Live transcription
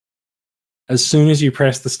As soon as you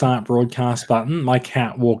press the start broadcast button, my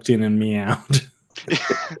cat walked in and meowed.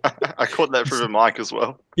 I caught that through the mic as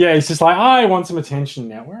well. Yeah, he's just like, I want some attention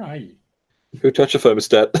now. Where are you? Who touched the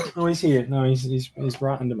thermostat? Oh, he's here. No, he's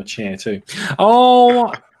right under my chair too.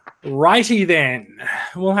 Oh, righty then.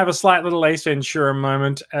 We'll have a slight little Ace Ventura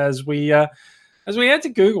moment as we head to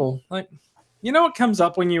Google. Like, you know what comes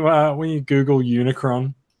up when you Google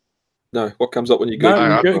Unicron? No, what comes up when you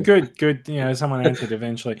Google? No, good. You know, someone answered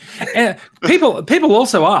eventually. People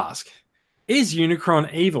also ask, is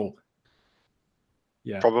Unicron evil?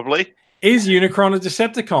 Yeah, Probably. Is Unicron a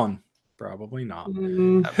Decepticon? Probably not.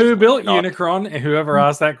 Who built Unicron? Whoever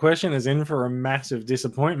asked that question is in for a massive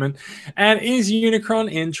disappointment. And is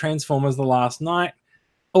Unicron in Transformers The Last Knight?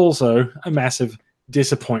 Also a massive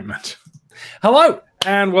disappointment. Hello,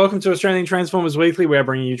 and welcome to Australian Transformers Weekly. We're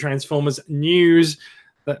bringing you Transformers news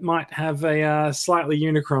that might have a slightly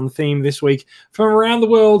Unicron theme this week from around the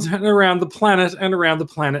world and around the planet and around the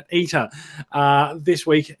planet Eater. This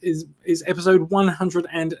week is episode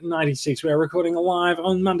 196. We are recording live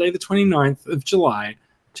on Monday, the 29th of July,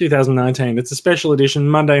 2019. It's a special edition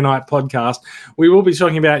Monday night podcast. We will be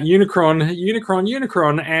talking about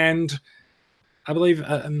Unicron, and I believe...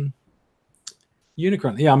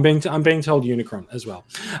 Unicron. Yeah, I'm being told Unicron as well.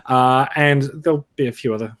 And there'll be a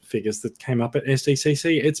few other figures that came up at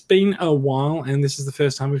SDCC. It's been a while, and this is the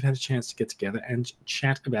first time we've had a chance to get together and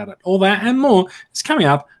chat about it. All that and more is coming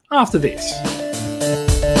up after this.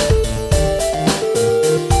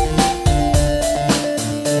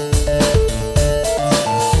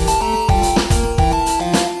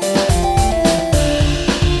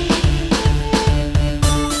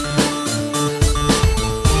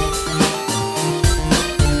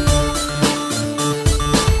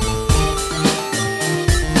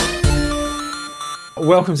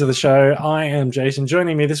 Welcome to the show. I am Jason.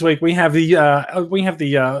 Joining me this week, we have the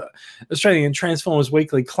Australian Transformers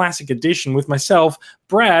Weekly Classic Edition with myself,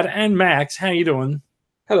 Brad, and Max. How you doing?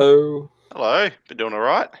 Hello. Hello. Been doing all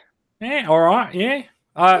right? Yeah, all right. Yeah.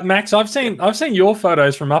 Max, I've seen your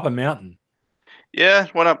photos from up a mountain. Yeah,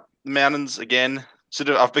 went up the mountains again.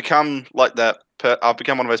 I've become like that. I've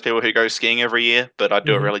become one of those people who go skiing every year, but I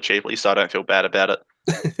do it really cheaply, so I don't feel bad about it.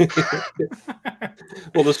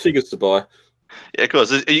 Well, there's figures to buy. Yeah, of course.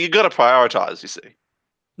 You got to prioritize, you see.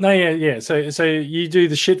 No, yeah. So you do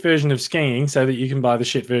the shit version of skiing so that you can buy the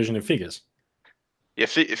shit version of figures. Yeah,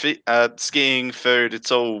 skiing, food, it's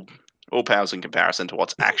all pales in comparison to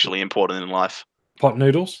what's actually important in life. Pot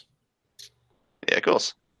noodles? Yeah, of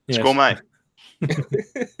course. It's Yes. gourmet.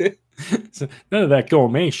 So, none of that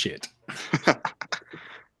gourmet shit.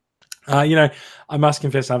 I must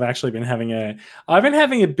confess I've been having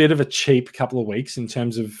a bit of a cheap couple of weeks in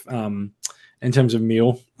terms of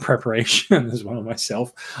meal preparation as well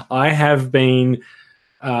myself. I have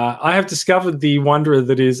discovered the wonder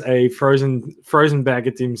that is a frozen bag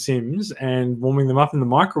of dim sims and warming them up in the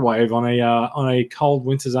microwave on a cold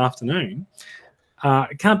winter's afternoon.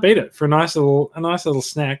 Can't beat it for a nice little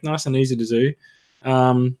snack, nice and easy to do.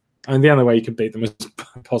 And the only way you could beat them is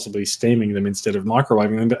possibly steaming them instead of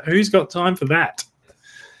microwaving them. But who's got time for that?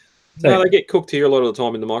 No, they get cooked here a lot of the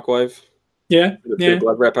time in the microwave. Yeah, Put a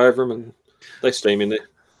blood wrap over them and they steam in there.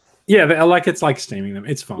 Yeah, it's like steaming them.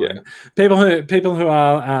 It's fine. Yeah. People who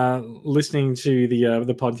are listening to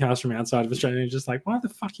the podcast from outside of Australia are just like, why the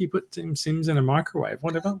fuck you put dim sims in a microwave?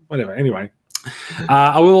 Whatever. Anyway,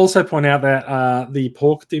 I will also point out that the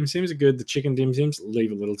pork dim sims are good. The chicken dim sims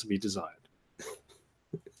leave a little to be desired.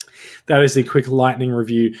 That is the quick lightning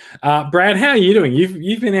review. Brad, how are you doing?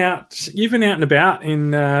 You've been out and about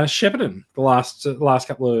in Shepparton the last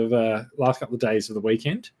couple of days of the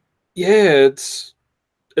weekend. Yeah, it's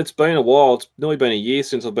been a while. It's nearly been a year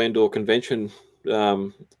since I've been to a convention,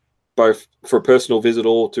 both for a personal visit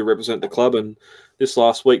or to represent the club. And this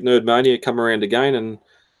last week, Nerdmania come around again, and it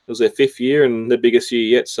was their 5th year and their biggest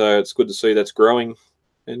year yet. So it's good to see that's growing.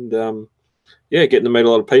 And getting to meet a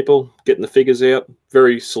lot of people, getting the figures out.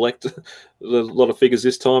 Very select, a lot of figures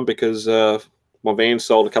this time because my van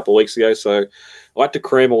sold a couple of weeks ago. So I had to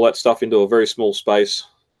cram all that stuff into a very small space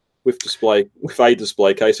with a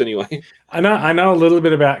display case anyway. I know a little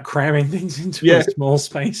bit about cramming things into a small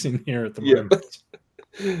space in here at the moment.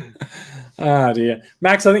 Oh dear.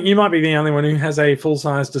 Max, I think you might be the only one who has a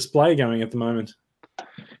full-size display going at the moment.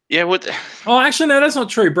 Yeah, Oh, actually, no, that's not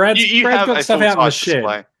true. Brad's got stuff out in the shed.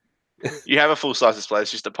 Display. You have a full-size display.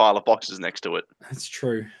 It's just a pile of boxes next to it. That's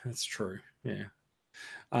true. Yeah.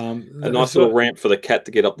 A nice little ramp for the cat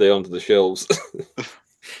to get up there onto the shelves.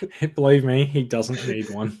 Believe me, he doesn't need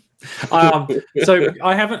one. So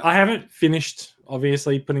I haven't finished,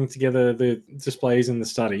 obviously, putting together the displays in the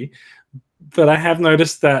study, but I have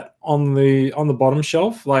noticed that on the bottom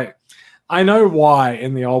shelf, like I know why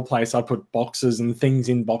in the old place I put boxes and things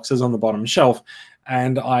in boxes on the bottom shelf,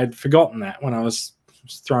 and I'd forgotten that when I was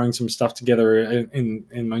throwing some stuff together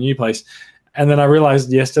in my new place. And then I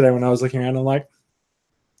realized yesterday when I was looking around, I'm like,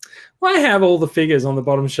 why have all the figures on the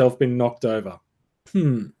bottom shelf been knocked over?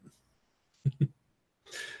 The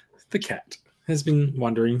cat has been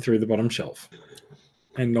wandering through the bottom shelf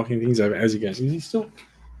and knocking things over as he goes. Is he still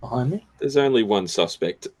behind me? There's only one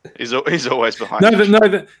suspect. He's always behind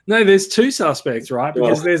you. No, there's two suspects, right?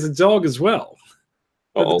 Because there's a dog as well.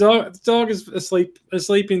 But the dog is asleep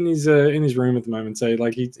in his room at the moment, so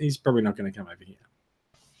like he's probably not going to come over here.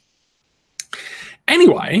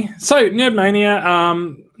 Anyway, so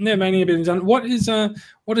Nerdmania being done. What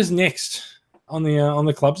is next on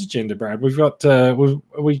the club's agenda, Brad? We've got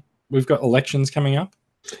we've got elections coming up.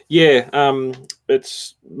 Yeah,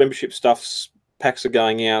 it's membership stuff's packs are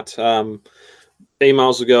going out.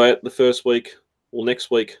 Emails will go out the first week. Well,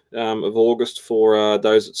 next week of August for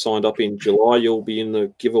those that signed up in July. You'll be in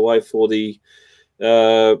the giveaway for the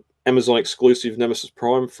Amazon exclusive Nemesis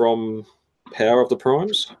Prime from Power of the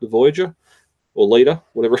Primes, the Voyager, or Leader,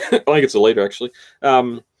 whatever. I think it's a Leader, actually.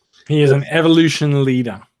 He is an evolution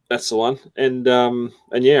leader. That's the one. And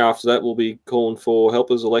yeah, after that, we'll be calling for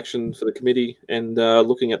helpers election for the committee and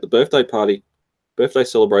looking at the birthday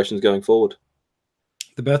celebrations going forward.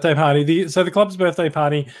 The birthday party. So the club's birthday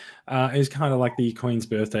party is kind of like the Queen's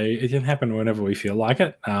birthday. It can happen whenever we feel like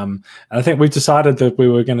it. I think we've decided that we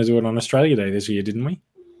were going to do it on Australia Day this year, didn't we?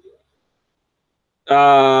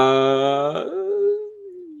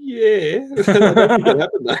 Yeah. I don't think it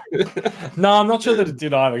happened, though. No, I'm not sure that it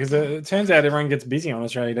did either, because it turns out everyone gets busy on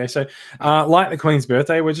Australia Day. So like the Queen's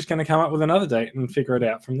birthday, we're just going to come up with another date and figure it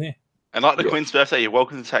out from there. And like the Queen's birthday, you're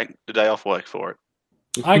welcome to take the day off work for it.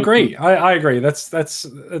 I agree. I agree. That's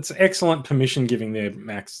excellent permission giving there,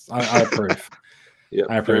 Max. I approve. Yeah,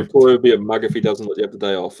 I approve. An employer would be a mug if he doesn't let you have the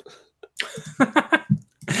day off.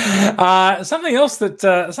 Something else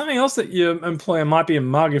that your employer might be a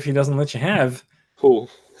mug if he doesn't let you have. Cool.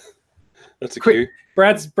 That's a cue.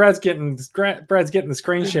 Brad's getting the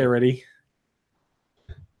screen share ready,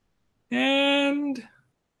 and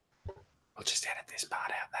I'll just edit this part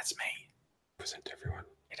out. That's me. Present to everyone.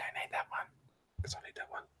 You don't need that one. Because I need that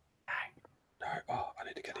one. No. Oh, I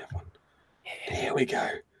need to get the other one. Yeah. Here we go.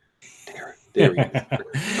 There we go.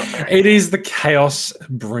 It is the Chaos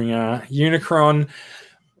Bringer Unicron.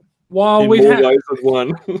 While we've had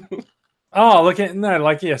one. Oh, look at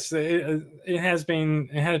yes, it has been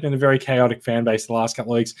a very chaotic fan base the last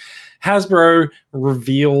couple of weeks. Hasbro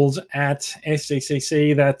revealed at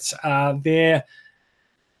SDCC that their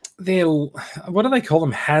what do they call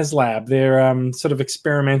them? HasLab, their sort of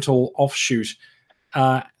experimental offshoot.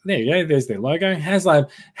 There you go. There's their logo. HasLab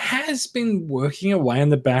has been working away in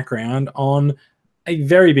the background on a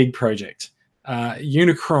very big project.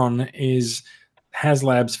 Unicron is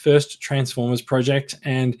HasLab's first Transformers project,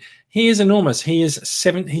 and he is enormous. He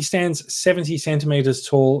stands 70 centimeters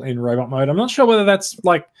tall in robot mode. I'm not sure whether that's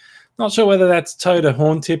toe to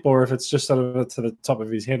horn tip or if it's just sort of to the top of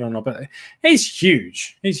his head or not, but he's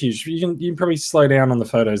huge. He's huge. You can probably slow down on the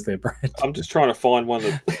photos there, Brad. I'm just trying to find one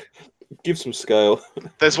that gives some scale.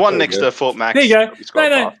 There's one next to Fort Max. There you go.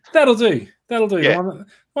 No, that'll do. That'll do. Yeah. The one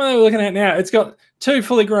that we're looking at now, it's got two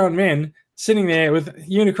fully grown men sitting there with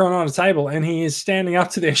Unicron on a table, and he is standing up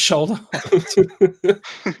to their shoulder. Have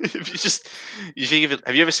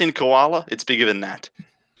you ever seen a koala? It's bigger than that.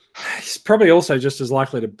 He's probably also just as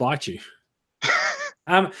likely to bite you.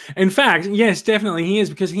 In fact, yes, definitely he is,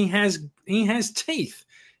 because he has teeth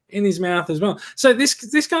in his mouth as well. So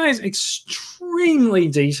this guy is extremely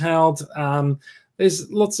detailed.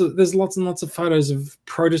 There's lots and lots of photos of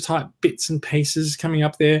prototype bits and pieces coming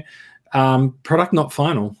up there. Product not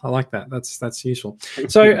final. I like that. That's useful.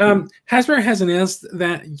 So Hasbro has announced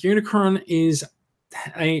that Unicron is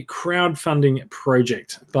a crowdfunding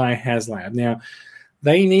project by HasLab. Now,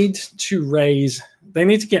 they need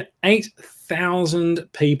to get 8,000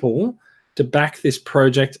 people to back this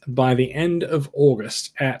project by the end of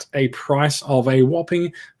August at a price of a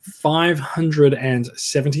whopping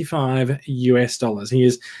 $575 US. He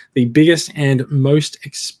is the biggest and most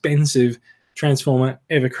expensive Transformer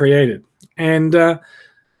ever created, and I'm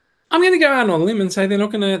going to go out on a limb and say they're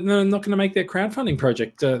not going to make their crowdfunding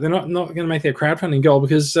project. They're not going to make their crowdfunding goal,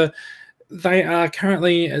 because they are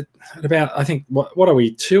currently at about, I think, what are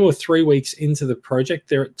we, 2 or 3 weeks into the project?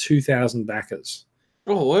 They're at 2,000 backers.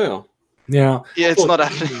 Oh wow! Now, it's not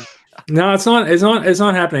happening. No, it's not. It's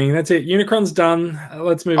not happening. That's it. Unicron's done.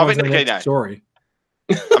 Let's move on to the next story.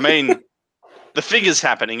 I mean, the figure's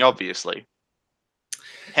happening, obviously.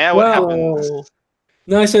 how it happens.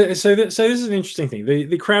 No, so this is an interesting thing.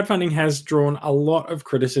 The crowdfunding has drawn a lot of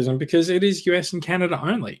criticism because it is US and Canada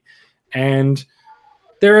only, and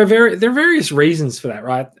there are various reasons for that,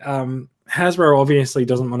 right? Hasbro obviously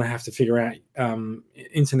doesn't want to have to figure out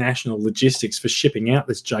international logistics for shipping out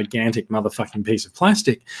this gigantic motherfucking piece of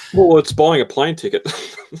plastic. Well, it's buying a plane ticket.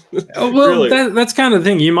 Well, really. That's kind of the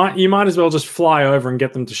thing. You might as well just fly over and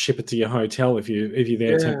get them to ship it to your hotel if you're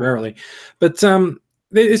there temporarily. But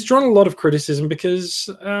it's drawn a lot of criticism because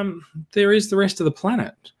there is the rest of the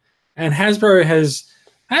planet, and Hasbro's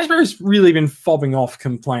really been fobbing off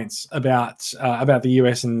complaints about the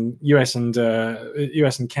US and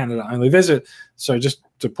Canada only. Just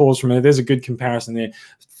to pause for a minute, there's a good comparison there.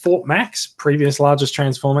 Fort Max, previous largest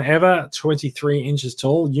transformer ever, 23 inches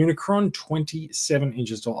tall. Unicron, 27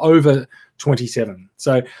 inches tall, over 27.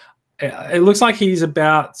 So it looks like he's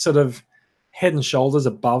about sort of head and shoulders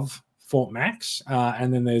above Fort Max,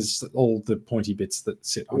 and then there's all the pointy bits that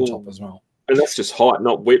sit on top as well. And that's just height,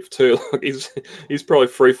 not width too. Like he's probably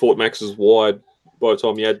 3 Fort Maxes wide by the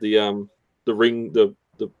time you add the ring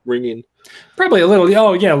in. Probably a little.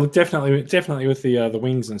 Oh yeah, definitely with the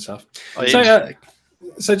wings and stuff. Oh, yeah.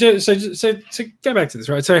 So to go back to this,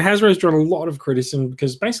 right? So Hasbro's drawn a lot of criticism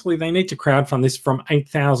because basically they need to crowdfund this from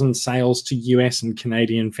 8,000 sales to US and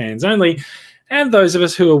Canadian fans only, and those of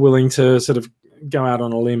us who are willing to sort of go out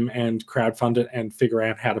on a limb and crowdfund it and figure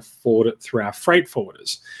out how to forward it through our freight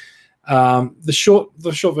forwarders. The short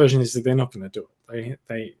version is that they're not going to do it.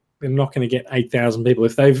 They're not going to get 8,000 people.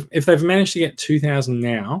 If they've managed to get 2,000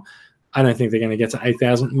 now, I don't think they're going to get to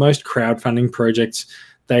 8,000. Most crowdfunding projects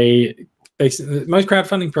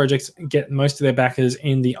get most of their backers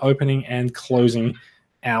in the opening and closing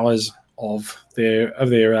hours of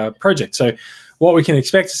their project. So what we can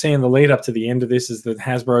expect to see in the lead up to the end of this is that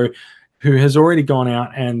Hasbro, who has already gone out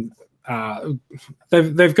and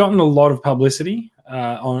they've gotten a lot of publicity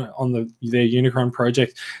on their Unicron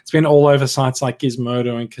project. It's been all over sites like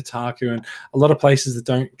Gizmodo and Kotaku and a lot of places that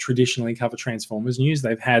don't traditionally cover Transformers news.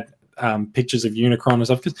 They've had pictures of Unicron and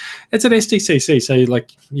stuff because it's at SDCC, so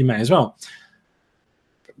like you may as well.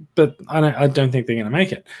 But I don't think they're going to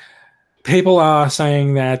make it. People are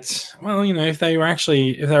saying that, well, you know, if they were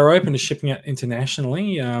open to shipping it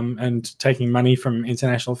internationally and taking money from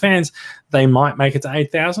international fans, they might make it to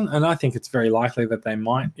 8,000. And I think it's very likely that they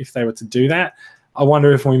might if they were to do that. I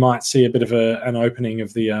wonder if we might see a bit of an opening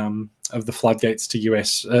of the floodgates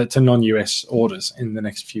to non-US orders in the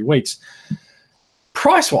next few weeks.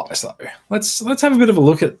 Price-wise, though, let's have a bit of a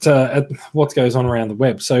look at what goes on around the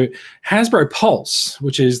web. So Hasbro Pulse,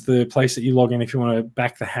 which is the place that you log in if you want to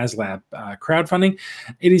back the HasLab crowdfunding,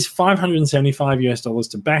 it is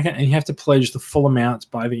 $575 to back it, and you have to pledge the full amount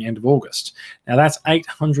by the end of August. Now, that's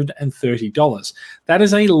 $830. That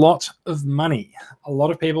is a lot of money. A lot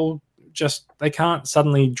of people they can't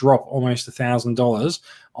suddenly drop almost $1,000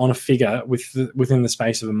 on a figure within the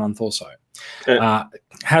space of a month or so.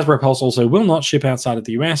 Hasbro Pulse also will not ship outside of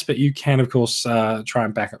the US, but you can, of course, try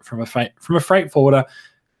and back it from a freight forwarder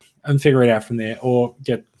and figure it out from there, or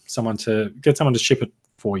get someone to ship it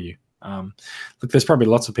for you. Look, there's probably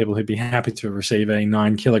lots of people who'd be happy to receive a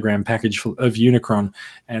 9-kilogram package of Unicron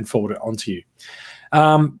and forward it onto you.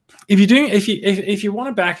 If you want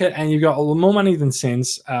to back it and you've got a little more money than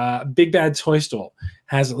sense, Big Bad Toy Store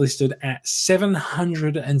has it listed at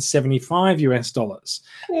 $775.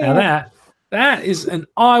 Yeah. Now that is an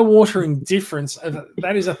eye-watering difference.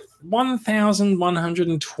 That is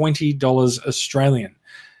 $1,120 Australian.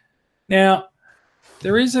 Now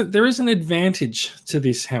there is an advantage to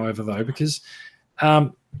this, however, though, because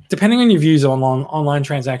depending on your views on online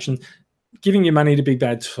transactions, giving your money to Big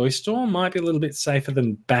Bad Toy Store might be a little bit safer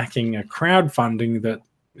than backing a crowdfunding that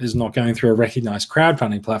is not going through a recognized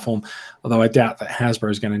crowdfunding platform, although I doubt that Hasbro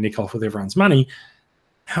is going to nick off with everyone's money.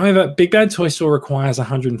 However, Big Bad Toy Store requires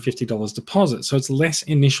 $150 deposit, so it's less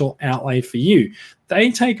initial outlay for you. They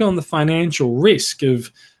take on the financial risk of,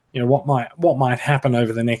 you know, what might happen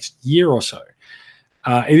over the next year or so.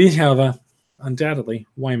 It is, however, undoubtedly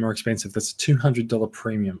way more expensive. That's a $200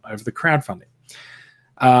 premium over the crowdfunding.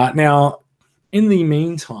 Now, in the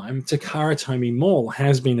meantime, Takara Tomy Mall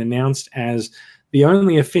has been announced as the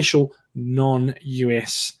only official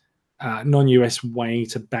non-US way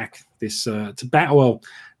to back this. Not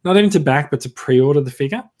even to back, but to pre-order the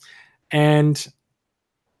figure, and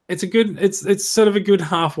it's sort of a good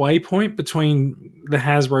halfway point between the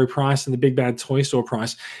Hasbro price and the Big Bad Toy Store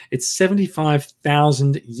price. It's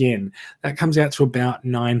 75,000 yen. That comes out to about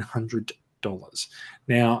 $900.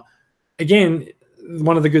 Now, again,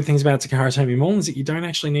 one of the good things about Takara Tomy Mall is that you don't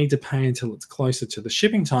actually need to pay until it's closer to the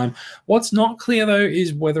shipping time. What's not clear, though,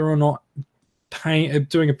 is whether or not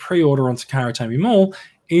doing a pre-order on Takara Tomy Mall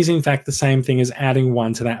is in fact the same thing as adding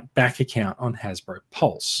one to that back account on Hasbro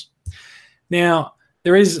Pulse. Now,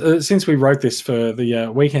 there is, since we wrote this for the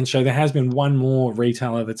weekend show, there has been one more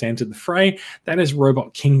retailer that's entered the fray. That is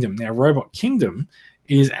Robot Kingdom. Now, Robot Kingdom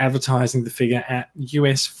is advertising the figure at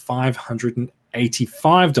US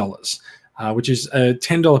 $585, which is a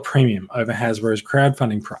 $10 premium over Hasbro's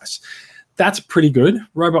crowdfunding price. That's pretty good.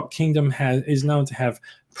 Robot Kingdom is known to have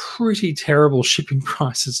pretty terrible shipping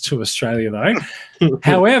prices to Australia, though.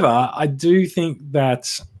 However, I do think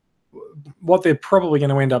that what they're probably going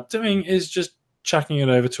to end up doing is just chucking it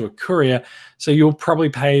over to a courier. So you'll probably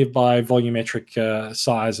pay by volumetric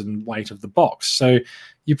size and weight of the box. So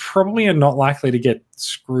you probably are not likely to get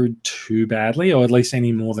screwed too badly, or at least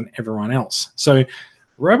any more than everyone else. So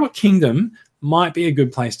Robot Kingdom might be a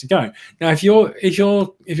good place to go. Now, if you're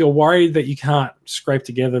worried that you can't scrape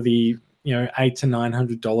together the $800 to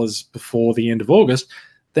 $900 before the end of August,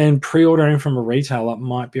 then pre-ordering from a retailer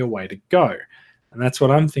might be a way to go, and that's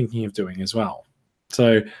what I'm thinking of doing as well.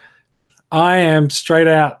 So I am straight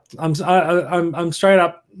out. I'm straight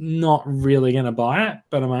up not really going to buy it,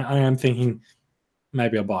 but I am thinking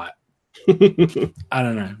maybe I'll buy it. I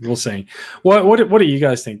don't know. We'll see. What do you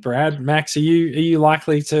guys think, Brad? Max, are you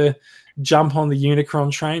likely to jump on the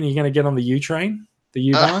Unicron train? Are you going to get on the U train, the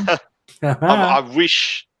U-Bahn? I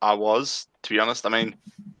wish I was, to be honest. I mean,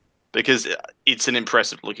 because it's an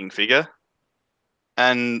impressive looking figure,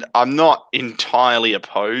 and I'm not entirely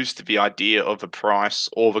opposed to the idea of a price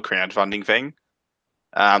or the crowdfunding thing.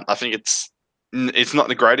 I think it's not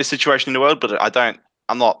the greatest situation in the world, but I'm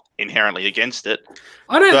not inherently against it.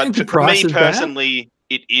 I don't think the price for me is personally,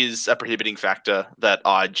 it is a prohibiting factor that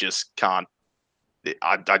I just can't.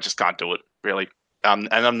 I just can't do it, really, and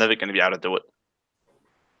I'm never going to be able to do it.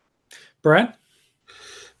 Brad?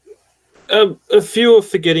 A few are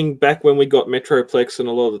forgetting back when we got Metroplex and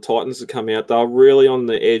a lot of the Titans that come out. They were really on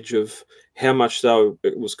the edge of how much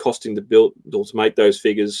it was costing to build or to make those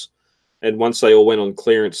figures. And once they all went on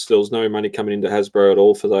clearance, there was no money coming into Hasbro at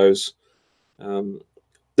all for those.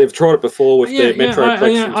 They've tried it before with their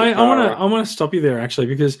Metroplex. I want to stop you there, actually,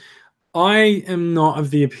 because I am not of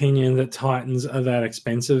the opinion that Titans are that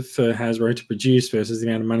expensive for Hasbro to produce versus the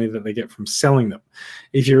amount of money that they get from selling them.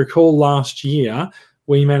 If you recall last year,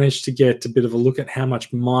 we managed to get a bit of a look at how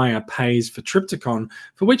much Maya pays for Trypticon,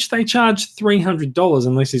 for which they charge $300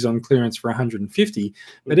 unless he's on clearance for $150.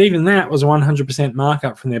 But even that was a 100%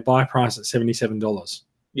 markup from their buy price at $77.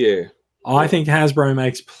 Yeah. I think Hasbro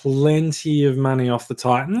makes plenty of money off the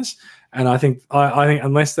Titans. And I think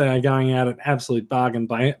unless they are going out at absolute bargain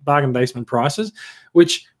basement prices,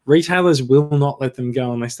 which retailers will not let them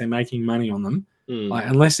go unless they're making money on them.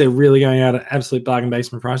 Unless they're really going out at absolute bargain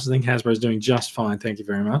basement prices, I think Hasbro's doing just fine. Thank you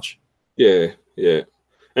very much. Yeah.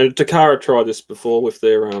 And Takara tried this before with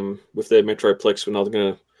their Metroplex when they were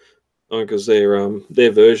going to, because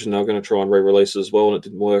their version they were going to try and re-release it as well, and it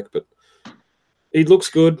didn't work. But he looks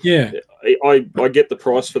good. Yeah, I get the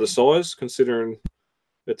price for the size, considering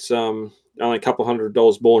it's only a couple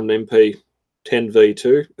 $100 more than MP 10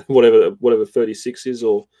 V2, whatever 36 is,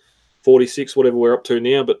 or 46, whatever we're up to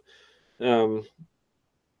now. But I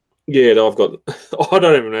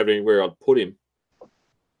don't even have anywhere I'd put him.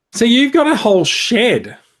 So you've got a whole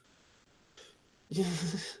shed.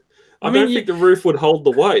 I don't think the roof would hold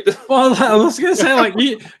the weight. Well, I was going to say, like,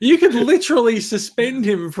 you could literally suspend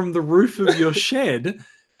him from the roof of your shed,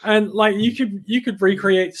 and like you could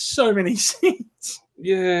recreate so many scenes.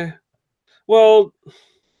 Yeah. Well,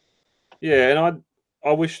 yeah, and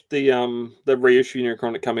I wish the reissue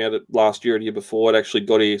Unicron that came out last year or the year before it actually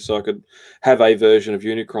got here, so I could have a version of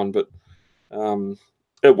Unicron, but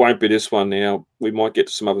it won't be this one now. We might get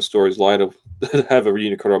to some other stories later that have a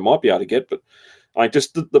Unicron I might be able to get, but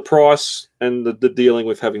just the price and the dealing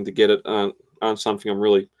with having to get it aren't something I'm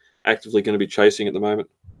really actively going to be chasing at the moment.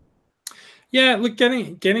 Yeah, look,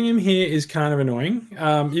 getting him here is kind of annoying.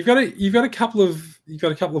 You've got a couple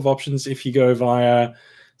of options if you go via.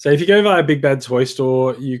 So if you go via Big Bad Toy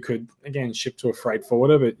Store, you could again ship to a freight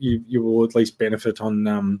forwarder, but you will at least benefit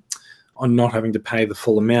on not having to pay the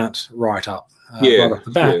full amount right off the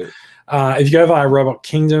bat. Yeah. If you go via Robot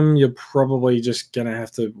Kingdom, you're probably just going to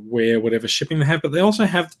have to wear whatever shipping they have, but they also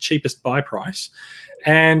have the cheapest buy price.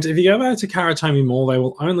 And if you go via Takara Tomy Mall, they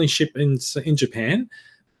will only ship in Japan,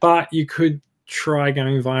 but you could try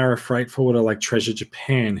going via a freight forwarder like Treasure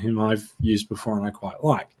Japan, whom I've used before and I quite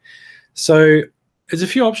like. So there's a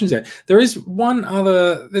few options there. There's one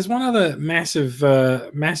other massive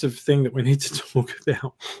thing that we need to talk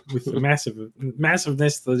about with the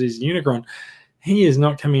massiveness that is Unicron. He is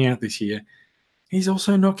not coming out this year. He's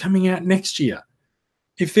also not coming out next year.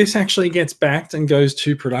 if this actually gets backed and goes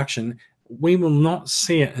to production, we will not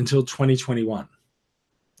see it until 2021.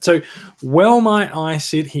 So, well, might I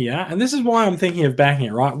sit here, and this is why I'm thinking of backing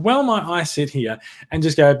it, right? Well, might I sit here and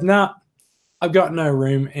just go, nah, I've got no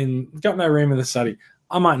room in the study.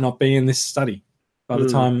 I might not be in this study by the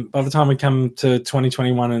time we come to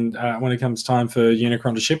 2021, and when it comes time for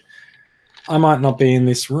Unicron to ship, I might not be in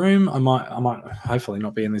this room. I might hopefully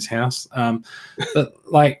not be in this house. But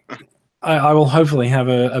like, I will hopefully have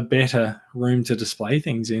a better room to display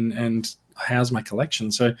things in and house my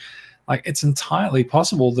collection. So, like, it's entirely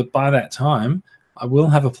possible that by that time I will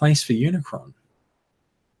have a place for Unicron.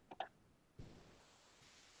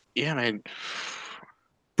 Yeah, I mean,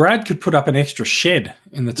 Brad could put up an extra shed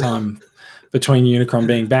in the time between Unicron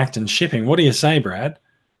being backed and shipping. What do you say, Brad?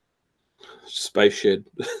 Space shed.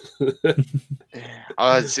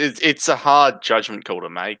 It's a hard judgment call to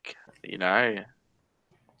make,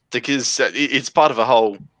 because it's part of a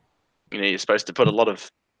whole. You're supposed to put a lot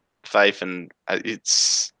of faith, and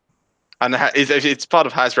it's part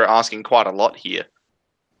of Hasbro asking quite a lot here.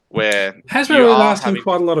 Where Hasbro are asking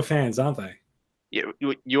quite a lot of fans, aren't they? Yeah,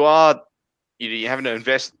 you are. You're having to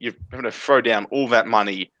invest. You're having to throw down all that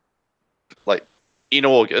money, like in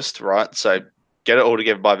August, right? So get it all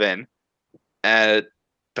together by then,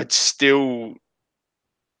 but still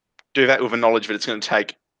do that with a knowledge that it's going to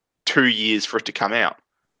take 2 years for it to come out,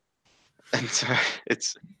 and so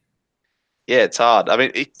it's hard. I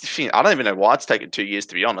mean, I don't even know why it's taken 2 years,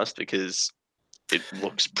 to be honest, because it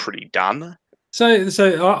looks pretty done.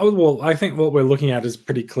 So, I think what we're looking at is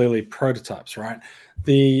pretty clearly prototypes, right?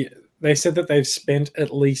 They said that they've spent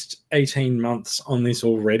at least 18 months on this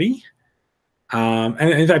already. And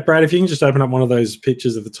in fact, Brad, if you can just open up one of those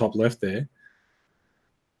pictures at the top left there.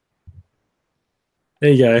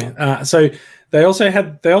 There you go. So they also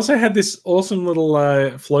had this awesome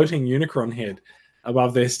little floating Unicron head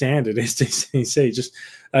above their stand at SDCC.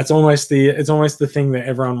 It's almost the thing that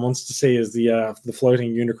everyone wants to see, is the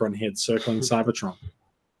floating Unicron head circling Cybertron.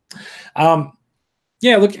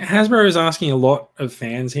 Look, Hasbro is asking a lot of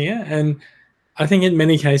fans here, and I think in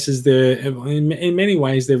many cases in many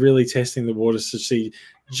ways they're really testing the waters to see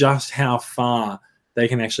just how far they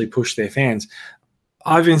can actually push their fans.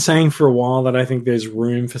 I've been saying for a while that I think there's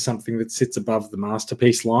room for something that sits above the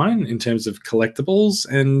Masterpiece line in terms of collectibles,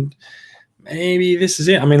 and maybe this is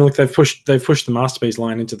it. I mean, look, they've pushed the Masterpiece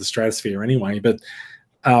line into the stratosphere anyway, but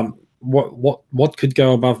what could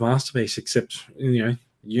go above Masterpiece except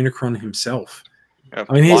Unicron himself? I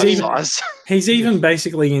mean, he's even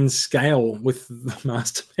basically in scale with the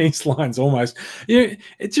Masterpiece lines almost. Do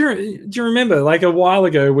you remember, like, a while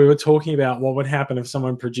ago we were talking about what would happen if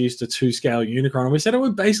someone produced a 2-scale Unicron, and we said it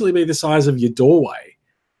would basically be the size of your doorway.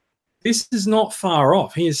 This is not far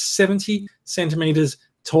off. He is 70 centimeters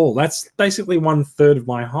tall. That's basically 1/3 of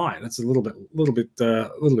my height. That's a little bit more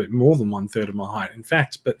than 1/3 of my height, in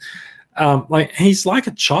fact. But like, he's like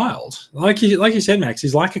a child. Like you said, Max,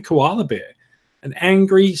 he's like a koala bear. An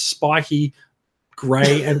angry, spiky,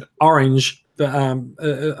 grey and orange,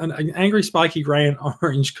 an angry, spiky, grey and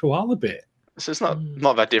orange koala bear. So it's not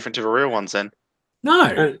that different to the real ones, then.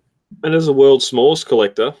 No. And as the world's smallest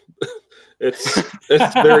collector, it's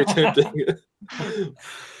very tempting.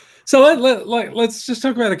 So let's just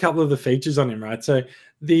talk about a couple of the features on him, right? So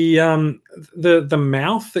the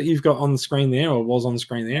mouth that you've got on the screen there, or was on the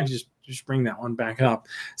screen there, just bring that one back up.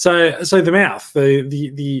 So the mouth,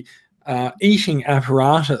 the eating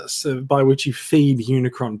apparatus by which you feed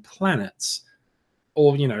Unicron planets,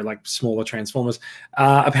 or like smaller Transformers.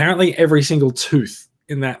 Apparently, every single tooth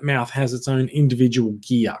in that mouth has its own individual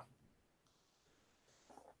gear.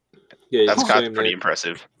 Yeah, that's kind of pretty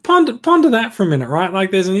impressive. Ponder that for a minute, right?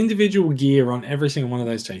 Like, there's an individual gear on every single one of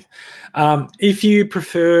those teeth. If you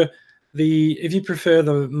prefer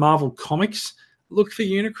the Marvel Comics look for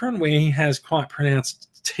Unicron, where he has quite pronounced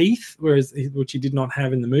teeth, which he did not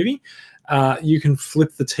have in the movie, you can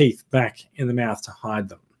flip the teeth back in the mouth to hide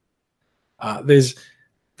them. They've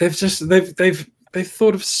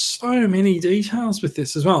thought of so many details with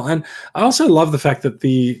this as well, and I also love the fact that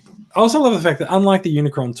unlike the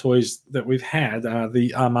Unicron toys that we've had,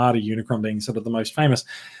 the Armada Unicron being sort of the most famous,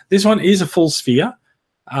 this one is a full sphere.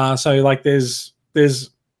 So like there's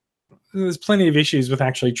plenty of issues with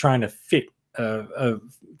actually trying to fit a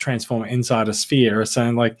Transformer inside a sphere. So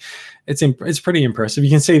like it's pretty impressive. You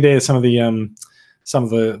can see there some of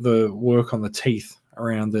the work on the teeth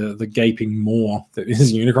around the gaping maw that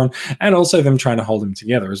is Unicron, and also them trying to hold him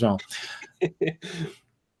together as well.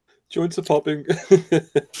 Joints are popping.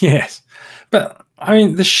 Yes, but I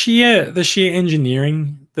mean the sheer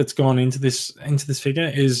engineering that's gone into this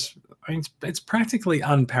figure is mean, it's practically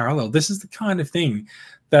unparalleled. This is the kind of thing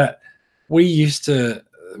that we used to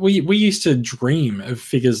dream of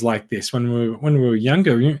figures like this when we were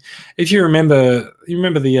younger. If you remember the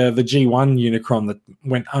G1 Unicron that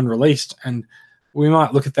went unreleased, and we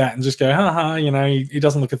might look at that and just go, haha, he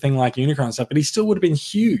doesn't look a thing like Unicron and stuff, but he still would have been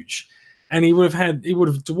huge, and he would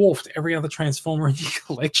have dwarfed every other Transformer in your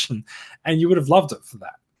collection, and you would have loved it for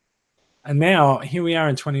that. And now here we are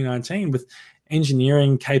in 2019 with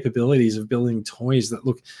engineering capabilities of building toys that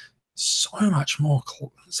look so much more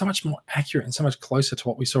accurate and so much closer to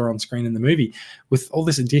what we saw on screen in the movie, with all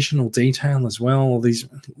this additional detail as well, all these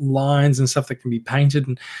lines and stuff that can be painted.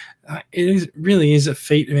 And really is a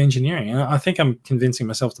feat of engineering. And I think I'm convincing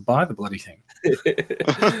myself to buy the bloody thing.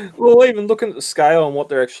 Well, even looking at the scale and what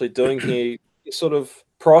they're actually doing here, sort of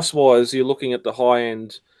price-wise, you're looking at the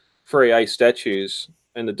high-end 3A statues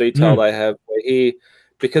and the detail they have. Where here,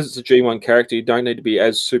 because it's a G1 character, you don't need to be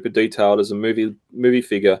as super detailed as a movie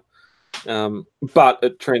figure. But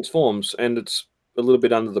it transforms, and it's a little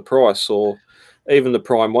bit under the price. Or even the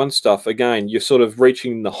Prime 1 stuff, again, you're sort of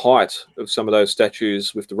reaching the height of some of those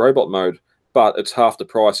statues with the robot mode, but it's half the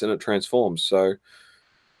price and it transforms. So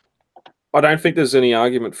I don't think there's any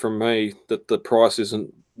argument from me that the price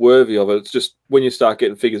isn't worthy of it. It's just when you start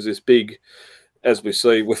getting figures this big, as we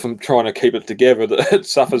see with them trying to keep it together, that it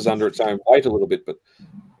suffers under its own weight a little bit. But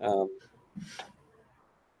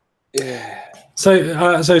yeah.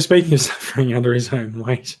 So speaking of suffering under his own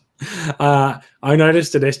weight, I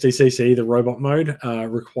noticed at SDCC the robot mode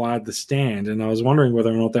required the stand, and I was wondering whether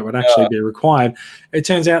or not that would actually be required. It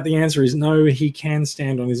turns out the answer is no, he can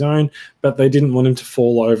stand on his own, but they didn't want him to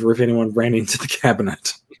fall over if anyone ran into the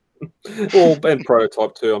cabinet. Well, and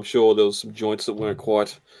prototype too. I'm sure there was some joints that weren't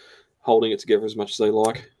quite holding it together as much as they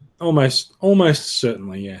like. Almost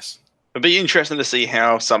certainly, yes. It'd be interesting to see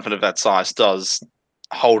how something of that size does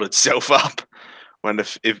hold itself up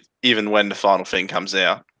even when the final thing comes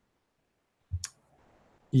out.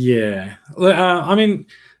 Yeah, I mean,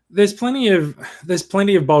 there's plenty of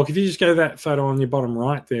bulk. If you just go to that photo on your bottom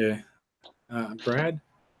right there, Brad,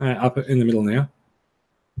 up in the middle now.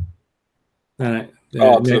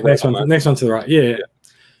 Next one to the right. Yeah.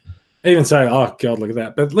 Even so, oh god, look at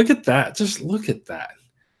that! But look at that. Just look at that.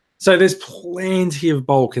 So there's plenty of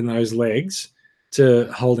bulk in those legs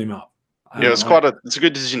to hold him up. Yeah, it's a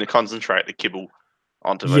good decision to concentrate the kibble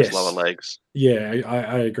onto those lower legs. Yeah,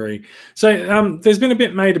 I agree. So there's been a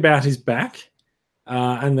bit made about his back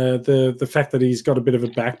and the fact that he's got a bit of a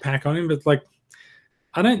backpack on him, but like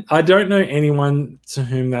I don't know anyone to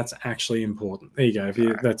whom that's actually important. There you go.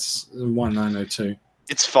 That's 1902.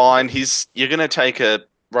 It's fine. You're going to take a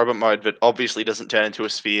robot mode that obviously doesn't turn into a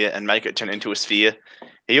sphere and make it turn into a sphere.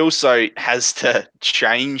 He also has to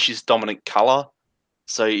change his dominant color,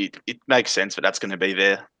 so it makes sense that that's going to be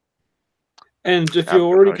there. And if you're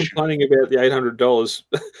already complaining about the $800,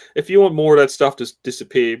 if you want more of that stuff to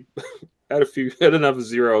disappear, add another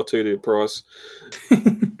zero or two to the price.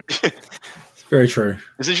 Very true.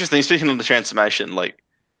 It's interesting. Speaking of the transformation, like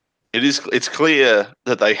it's clear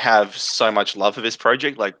that they have so much love for this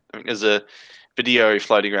project. Like I think there's a video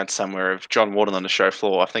floating around somewhere of John Warden on the show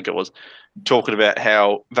floor, I think it was, talking about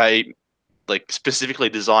how they like specifically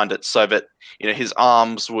designed it so that his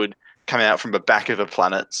arms would come out from the back of the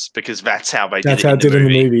planets because that's how they did it in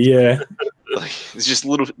the movie. Yeah. Like, it's just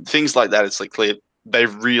little things like that. It's like clear they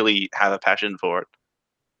really have a passion for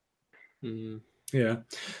it. Yeah.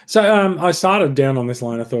 So I started down on this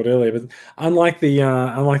line, I thought earlier, but unlike the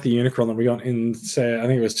Unicron that we got in, say, I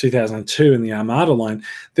think it was 2002 in the Armada line,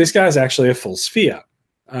 this guy's actually a full sphere.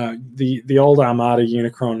 The old Armada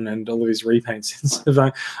Unicron and all of his repaints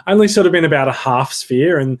have only sort of been about a half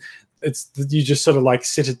sphere, and you just sort of like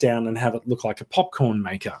sit it down and have it look like a popcorn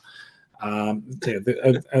maker. A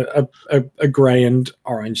grey and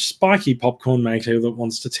orange spiky popcorn maker that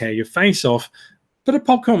wants to tear your face off, but a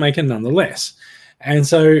popcorn maker nonetheless. And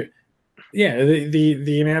so, yeah,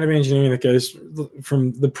 the amount of engineering that goes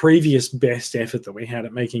from the previous best effort that we had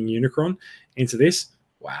at making Unicron into this,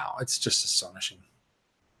 wow, it's just astonishing.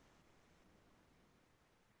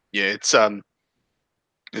 Yeah, it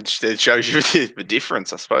shows you the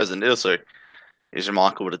difference, I suppose, and also it's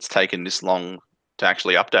remarkable that it's taken this long to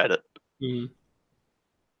actually update it.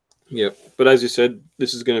 Yeah, but as you said,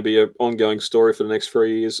 this is going to be an ongoing story for the next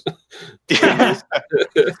 3 years. I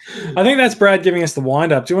think that's Brad giving us the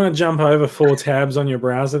wind up. Do you want to jump over 4 tabs on your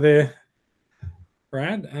browser there,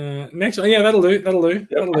 Brad? Next, yeah, that'll do. Yep.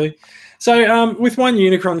 That'll do. So with one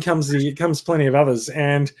Unicron comes plenty of others,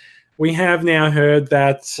 and we have now heard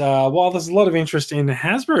that while there's a lot of interest in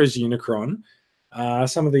Hasbro's Unicron,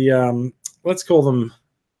 some of the let's call them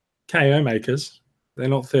KO makers. They're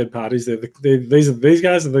not third parties. These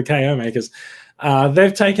guys are the KO makers.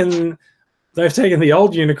 They've taken the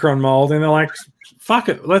old Unicron mold and they're like, fuck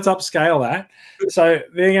it, let's upscale that. So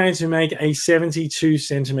they're going to make a 72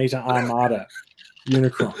 centimeter Armada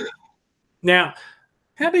Unicron. Now,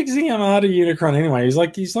 how big is the Armada Unicron anyway? He's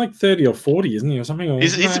like 30 or 40, isn't he, or something?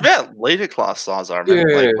 It's about leader class size. I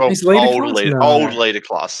remember. Yeah. Like, well, He's leader old class? leader, No. old leader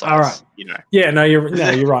class size. All right. You know. Yeah, no, you're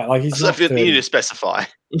right. Like he's So not if you 30. need to specify.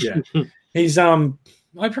 Yeah, he's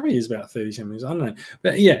I probably is about 30 centimeters. I don't know,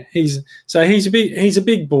 but yeah, he's a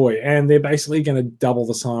big boy, and they're basically going to double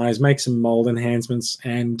the size, make some mold enhancements,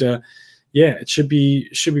 and yeah, it should be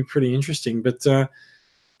pretty interesting. But I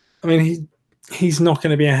mean, he's not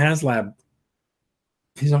going to be a HasLab.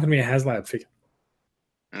 He's not going to be a HasLab figure.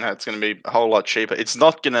 No, it's going to be a whole lot cheaper. It's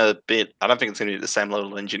not going to be. I don't think it's going to be the same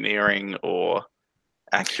level of engineering or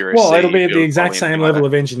accuracy. Well, it'll be at the exact same level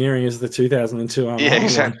of engineering as the 2002 Armada. Yeah,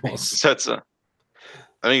 exactly. So I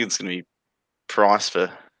think it's going to be price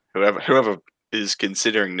for whoever is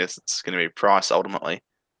considering this. It's going to be price ultimately.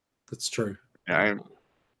 That's true. You know,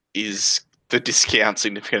 is the discount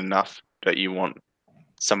significant enough that you want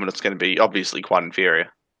someone that's going to be obviously quite inferior?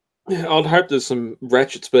 Yeah, I'd hope there's some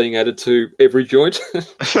ratchets being added to every joint.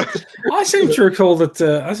 I seem to recall that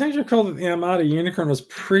the Armada Unicron was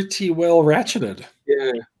pretty well ratcheted.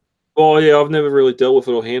 Yeah. Well, yeah, I've never really dealt with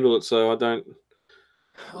it or handled it, so I don't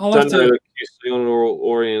know the QC on it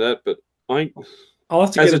or any of that. But I'll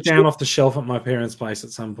have to get it down off the shelf at my parents' place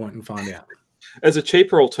at some point and find out. As a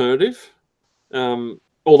cheaper alternative,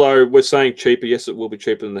 although we're saying cheaper, yes, it will be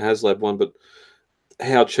cheaper than the HasLab one, but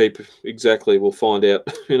how cheap exactly, we'll find out.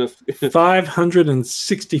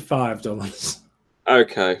 $565.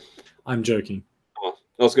 Okay. I'm joking. Oh,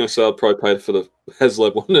 I was going to say I'd probably pay for the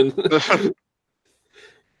HasLab one.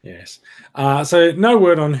 Yes. So no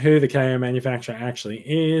word on who the KO manufacturer actually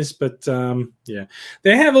is, but yeah,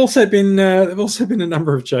 there have also been a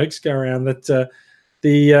number of jokes go around that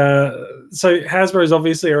so Hasbro's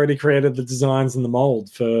obviously already created the designs and the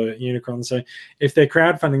mold for Unicron. So if their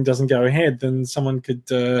crowdfunding doesn't go ahead, then someone could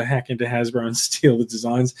hack into Hasbro and steal the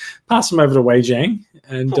designs, pass them over to Wei Jiang,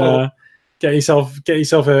 and get yourself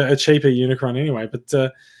a cheaper Unicron anyway. But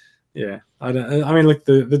yeah, I mean, look,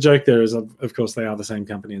 the joke there is, of course, they are the same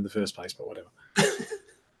company in the first place, but whatever.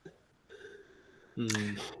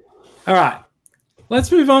 All right. Let's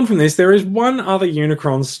move on from this. There is one other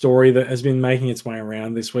Unicron story that has been making its way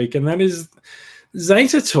around this week, and that is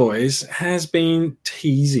Zeta Toys has been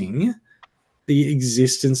teasing the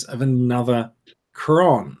existence of another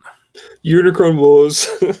Cron. Unicron Wars.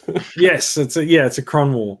 Yes, it's a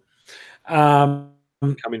Cron war.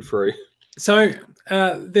 Coming free. So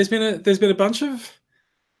there's been a bunch of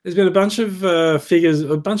figures,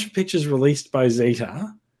 a bunch of pictures released by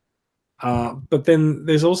Zeta. But then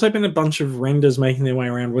there's also been a bunch of renders making their way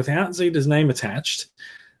around without Zeta's name attached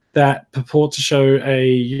that purport to show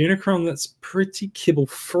a Unicron that's pretty kibble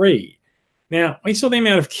free. Now, we saw the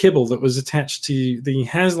amount of kibble that was attached to the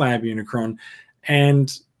HasLab Unicron,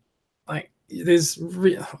 and like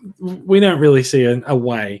we don't really see a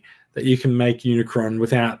way that you can make Unicron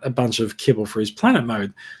without a bunch of kibble for his planet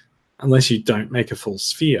mode, unless you don't make a full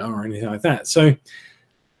sphere or anything like that. So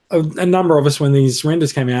a number of us, when these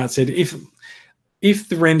renders came out, said if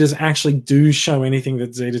the renders actually do show anything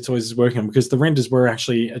that Zeta Toys is working on, because the renders were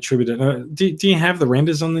actually attributed. Do you have the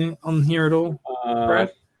renders on here at all,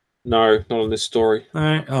 Brad? No, not on this story.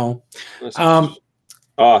 No.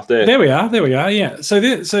 There. There we are. Yeah. So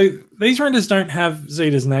these renders don't have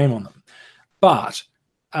Zeta's name on them, but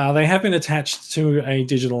they have been attached to a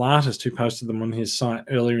digital artist who posted them on his site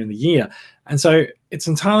earlier in the year. And so it's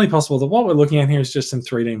entirely possible that what we're looking at here is just some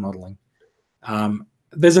 3D modeling.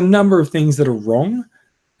 There's a number of things that are wrong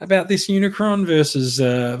about this Unicron versus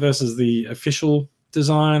the official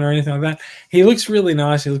design or anything like that. He looks really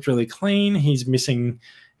nice. He looks really clean. He's missing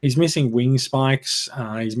wing spikes.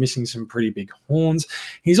 He's missing some pretty big horns.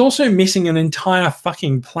 He's also missing an entire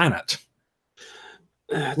fucking planet.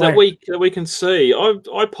 That we can see.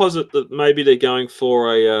 I posit that maybe they're going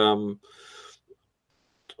for a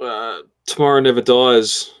Tomorrow Never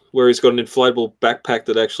Dies, where he's got an inflatable backpack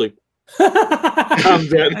that actually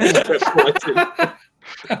comes out and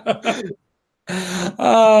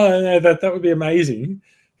oh, that would be amazing.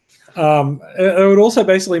 It would also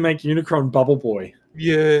basically make Unicron Bubble Boy.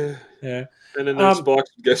 Yeah. And then those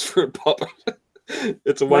spikes goes for a pop.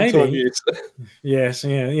 It's a one-time use. Yes,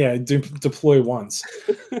 yeah. Deploy once.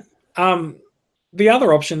 The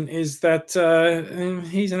other option is that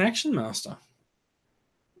he's an action master.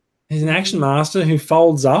 He's an action master who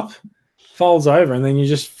folds over, and then you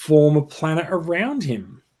just form a planet around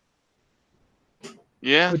him.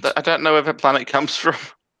 Yeah, I don't know where the planet comes from.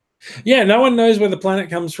 Yeah, no one knows where the planet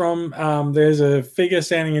comes from. There's a figure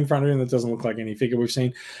standing in front of him that doesn't look like any figure we've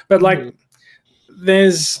seen, but like,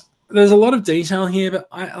 there's a lot of detail here. But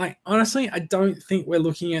I honestly, I don't think we're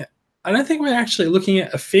actually looking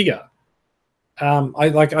at a figure.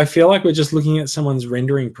 I feel like we're just looking at someone's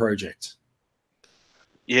rendering project.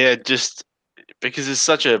 Yeah, just because there's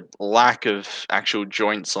such a lack of actual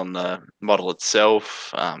joints on the model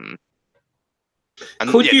itself, and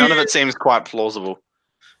none of it seems quite plausible.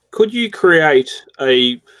 Could you create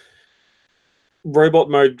a robot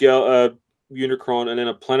mode Unicron and then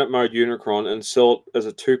a planet mode Unicron and sell it as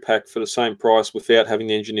a 2-pack for the same price without having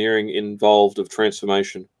the engineering involved of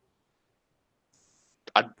transformation?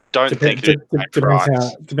 I don't think it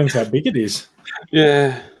depends how big it is.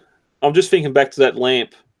 Yeah, I'm just thinking back to that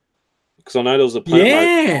lamp because I know there was a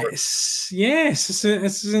planet mode. Yes,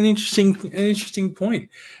 it's an interesting point.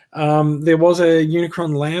 There was a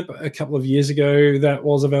Unicron lamp a couple of years ago that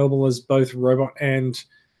was available as both robot and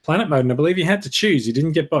planet mode, and I believe you had to choose. You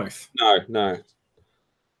didn't get both. No.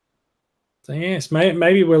 So yes,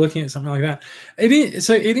 maybe we're looking at something like that. It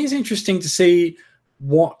is interesting to see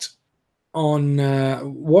what on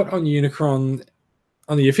Unicron,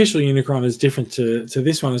 on the official Unicron, is different to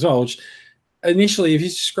this one as well. Which initially, if you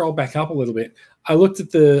scroll back up a little bit, I looked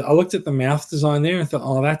at the mouth design there and thought,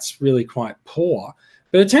 oh, that's really quite poor.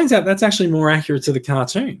 But it turns out that's actually more accurate to the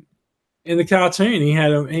cartoon. In the cartoon, he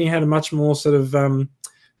had a much more sort of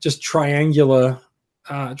just triangular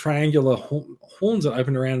horns that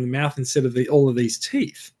opened around the mouth instead of all of these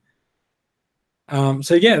teeth.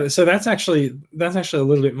 So that's actually a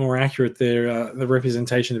little bit more accurate there, the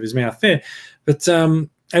representation of his mouth there. But and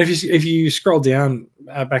if you scroll down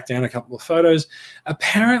back down a couple of photos,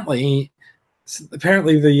 apparently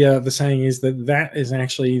the saying is that is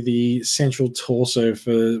actually the central torso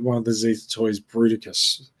for one of the Zeta toys,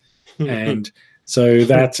 Bruticus. And so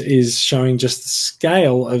that is showing just the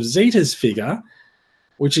scale of Zeta's figure,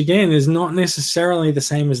 which again is not necessarily the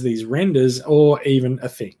same as these renders or even a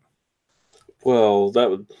thing. Well,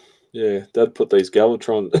 that'd put these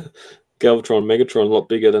Galvatron Megatron a lot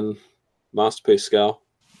bigger than Masterpiece scale.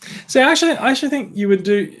 So I actually think you'd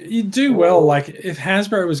do well. Like if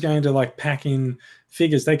Hasbro was going to like pack in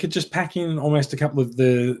figures, they could just pack in almost a couple of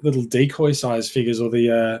the little decoy size figures or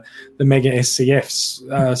the Mega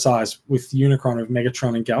SCF size with Unicron of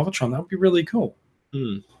Megatron and Galvatron. That would be really cool.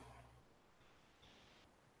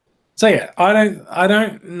 So yeah, I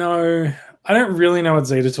don't know. I don't really know what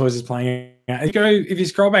Zeta Toys is playing at. If you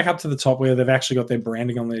scroll back up to the top where they've actually got their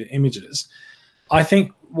branding on the images, I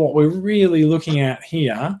think what we're really looking at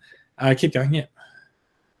here, keep going, yeah.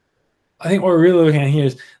 I think what we're really looking at here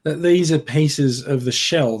is that these are pieces of the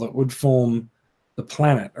shell that would form the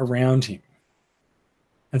planet around him.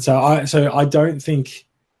 And so I don't think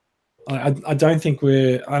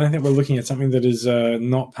we're looking at something that is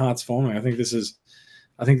not parts forming. I think this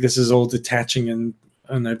is all detaching and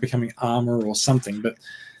becoming armor or something. But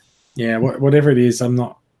yeah, whatever it is, I'm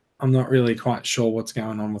not really quite sure what's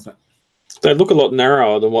going on with it. They look a lot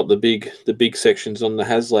narrower than what the big sections on the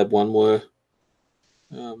HasLab one were.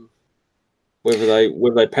 Whether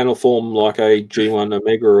they panel form like a G1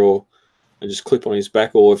 Omega and just clip on his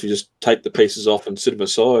back, or if you just take the pieces off and sit them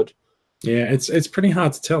aside. Yeah, it's pretty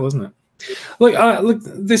hard to tell, isn't it? Look,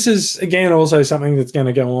 this is again also something that's going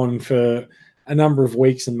to go on for a number of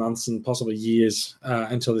weeks and months and possibly years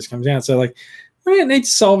until this comes out. So like, we don't need to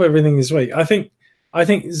solve everything this week. I think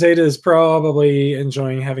Zeta is probably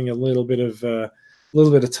enjoying having a little bit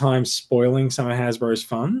of time spoiling some of Hasbro's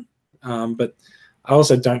fun. But I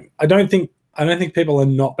also don't think people are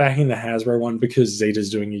not backing the Hasbro one because Zeta's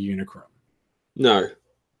doing a Unicron. No.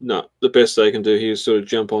 The best they can do here is sort of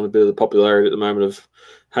jump on a bit of the popularity at the moment of,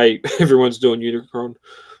 hey, everyone's doing Unicron.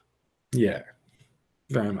 Yeah,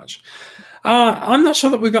 very much. I'm not sure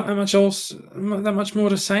that we've got that much more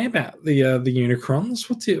to say about the Unicrons.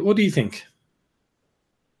 What do you think?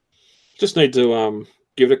 Just need to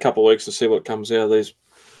give it a couple of weeks to see what comes out of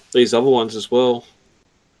these other ones as well.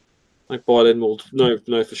 I think by then we'll know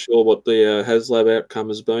for sure what the HasLab outcome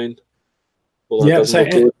has been. Yeah,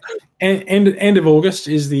 so end of August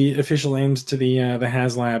is the official end to the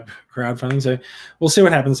HasLab crowdfunding. So we'll see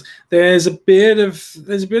what happens. There's a bit of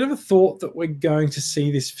a thought that we're going to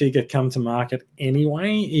see this figure come to market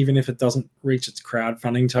anyway, even if it doesn't reach its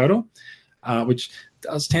crowdfunding total, which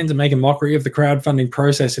does tend to make a mockery of the crowdfunding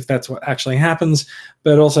process if that's what actually happens.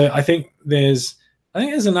 But also, I think there's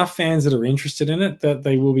enough fans that are interested in it that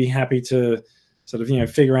they will be happy to sort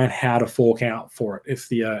of figure out how to fork out for it if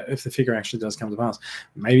the figure actually does come to pass.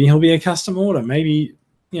 Maybe he'll be a custom order. Maybe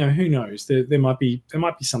who knows? There might be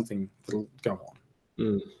something that'll go on.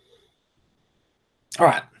 All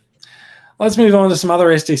right. Let's move on to some other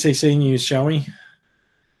SDCC news, shall we?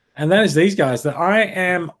 And that is these guys that I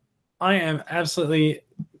am absolutely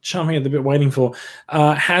chomping at the bit waiting for.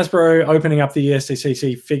 Hasbro opening up the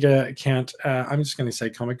SDCC figure account. I'm just going to say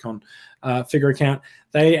Comic-Con figure account.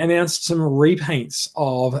 They announced some repaints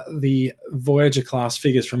of the Voyager class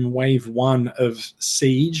figures from Wave 1 of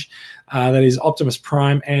Siege. That is Optimus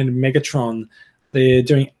Prime and Megatron. They're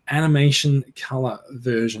doing animation color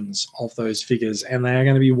versions of those figures, and they are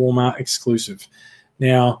going to be Walmart exclusive.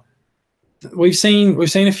 Now, we've seen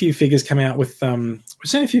a few figures come out with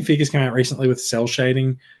recently with cell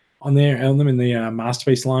shading on them in the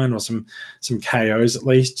Masterpiece line, or some KOs at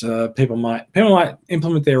least. People might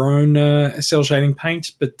implement their own cell shading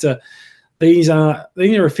paint, but these are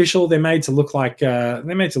official. They're made to look like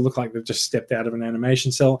they've just stepped out of an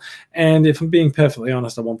animation cell. And if I'm being perfectly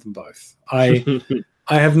honest, I want them both. I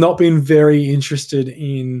have not been very interested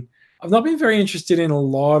in. I've not been very interested in a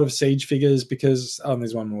lot of Siege figures because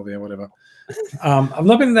there's one more there, whatever. I've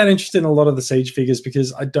not been that interested in a lot of the Siege figures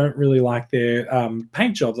because I don't really like their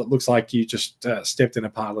paint job that looks like you just stepped in a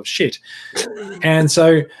pile of shit. And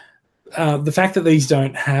so the fact that these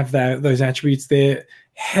don't have those attributes, they're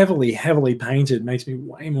heavily painted, makes me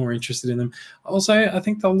way more interested in them. Also, I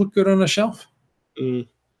think they'll look good on a shelf.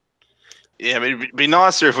 Yeah, I mean, it'd be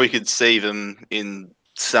nicer if we could see them in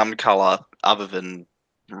some color other than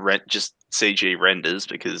just CG renders,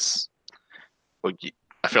 because I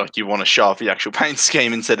feel like you want to show off the actual paint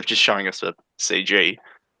scheme instead of just showing us a CG.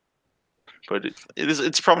 But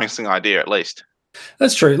it's a promising idea, at least.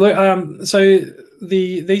 That's true. Look, so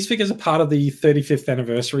these figures are part of the 35th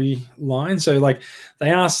anniversary line. So like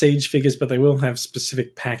they are Siege figures, but they will have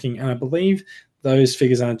specific packing, and I believe those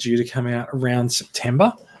figures are due to come out around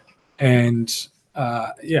September. And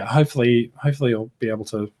hopefully you'll be able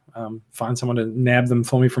to find someone to nab them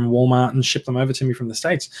for me from Walmart and ship them over to me from the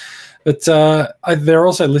States. But they're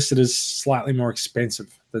also listed as slightly more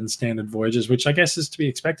expensive than standard Voyagers, which I guess is to be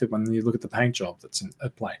expected when you look at the paint job that's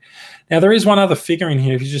at play. Now, there is one other figure in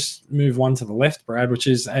here, if you just move one to the left, Brad, which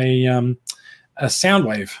is a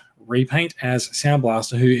Soundwave repaint as Sound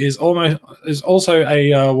Blaster, who is also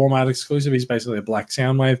a Walmart exclusive. He's basically a black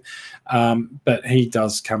Soundwave, but he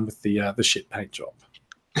does come with the shit paint job.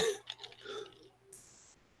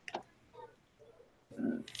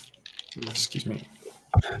 Excuse me.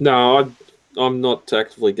 No, I'm not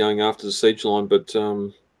actively going after the Siege line, but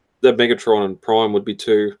that Megatron and Prime would be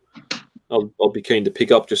two. I'll be keen to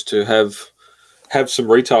pick up just to have some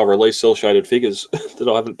retail release cell shaded figures that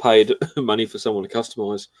I haven't paid money for someone to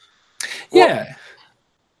customize. Yeah,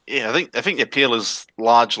 yeah. I think the appeal is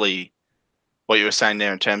largely what you were saying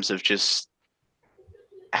there in terms of just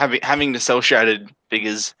having the cell shaded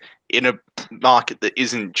figures in a market that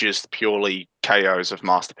isn't just purely KOs of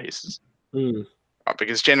masterpieces.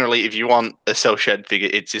 Because generally, if you want a cell shaded figure,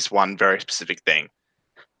 it's this one very specific thing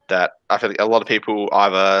that I feel like a lot of people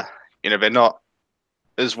either, they're not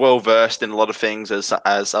as well versed in a lot of things as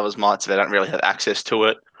others might, so they don't really have access to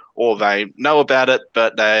it, or they know about it,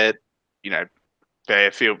 but they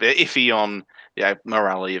feel they're iffy on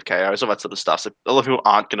morality of KOs, all that sort of stuff. So a lot of people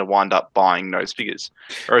aren't going to wind up buying those figures,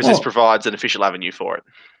 whereas this provides an official avenue for it.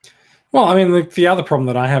 Well, I mean, the other problem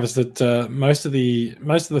that I have is that most of the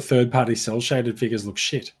third-party cell-shaded figures look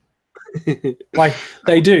shit. Like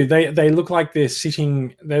they do. They look like they're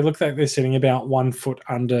sitting. They look like they're sitting about 1 foot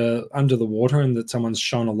under the water, and that someone's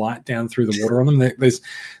shone a light down through the water on them. There's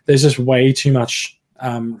just way too much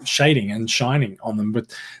shading and shining on them.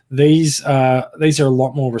 But these are a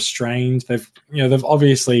lot more restrained. They've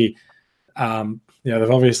obviously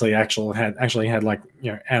actually had like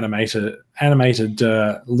animated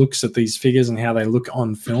looks at these figures and how they look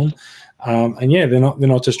on film, and they're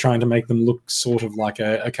not just trying to make them look sort of like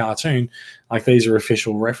a cartoon. Like these are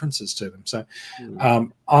official references to them. So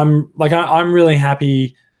I'm really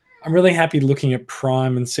happy. I'm really happy looking at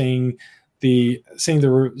Prime and seeing the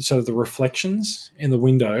sort of the reflections in the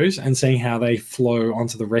windows and seeing how they flow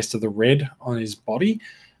onto the rest of the red on his body.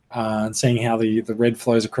 And seeing how the red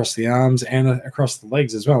flows across the arms and across the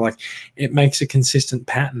legs as well. Like, it makes a consistent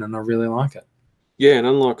pattern, and I really like it. Yeah, and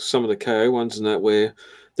unlike some of the KO ones and that, where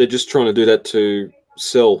they're just trying to do that to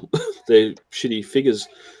sell their shitty figures,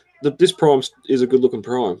 this Prime is a good-looking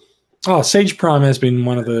Prime. Oh, Siege Prime has been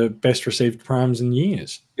one of the best-received Primes in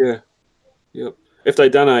years. Yeah, yep. If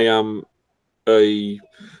they'd done a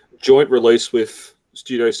joint release with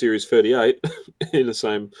Studio Series 38 in the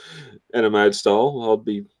same animated style, I'd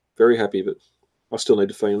be very happy, but I still need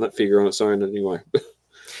to find that figure on its own anyway.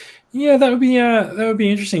 Yeah, that would be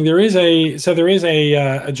interesting. There is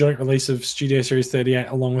a joint release of Studio Series 38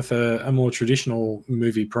 along with a more traditional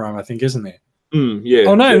movie prime, I think, isn't there? Yeah.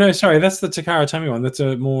 Oh no, sorry, that's the Takara Tomy one. That's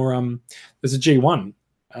a more there's a G1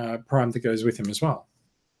 prime that goes with him as well.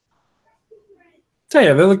 So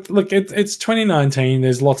yeah, look, it's 2019.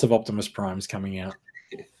 There's lots of Optimus Primes coming out.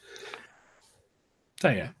 So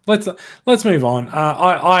yeah, let's move on.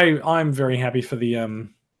 I'm very happy for the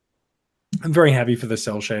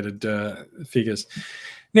cell shaded figures.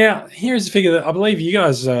 Now, here's a figure that I believe you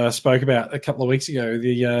guys spoke about a couple of weeks ago,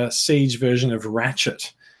 the Siege version of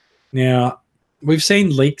Ratchet. Now, we've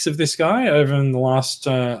seen leaks of this guy over the last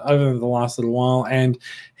little while, and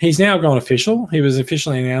he's now gone official. He was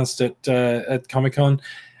officially announced at Comic-Con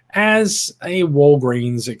as a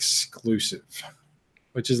Walgreens exclusive,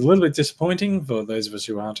 which is a little bit disappointing for those of us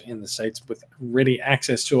who aren't in the States with ready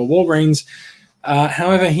access to a Walgreens.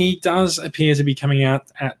 However, he does appear to be coming out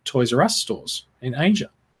at Toys R Us stores in Asia.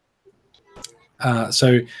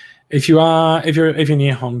 So if you're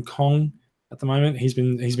near Hong Kong at the moment, he's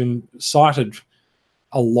been cited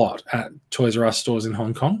a lot at Toys R Us stores in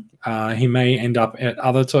Hong Kong. He may end up at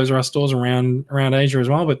other Toys R Us stores around Asia as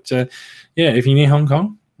well. But yeah, if you're near Hong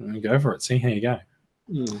Kong, go for it. See how you go.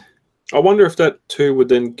 I wonder if that too would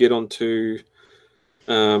then get onto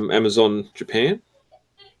Amazon Japan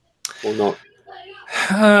or not.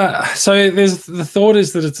 So the thought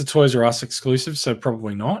is that it's a Toys R Us exclusive, so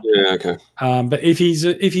probably not. Yeah, okay. But if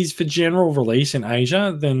he's for general release in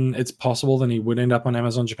Asia, then it's possible that he would end up on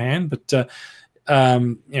Amazon Japan. But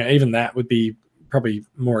even that would be probably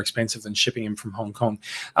more expensive than shipping him from Hong Kong.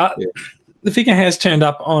 The figure has turned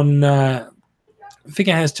up on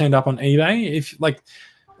eBay.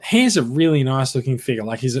 Here's a really nice looking figure.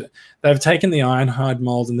 They've taken the Ironhide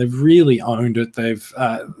mold and they've really owned it. They've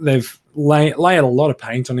laid a lot of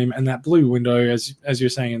paint on him, and that blue window, as you were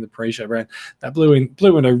saying in the pre-show, Brad, that blue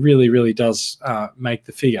window really, really does make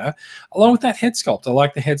the figure. Along with that head sculpt, I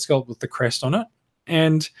like the head sculpt with the crest on it.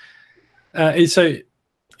 And so,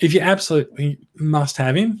 if you absolutely must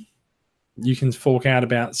have him, you can fork out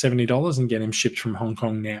about $70 and get him shipped from Hong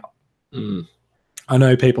Kong now. I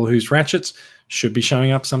know people whose Ratchets should be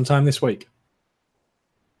showing up sometime this week.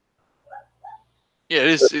 Yeah,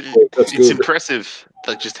 it's impressive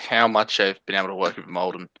just how much they've been able to work with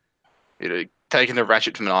mold, and taking a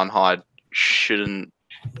Ratchet from an Ironhide it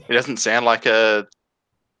doesn't sound like it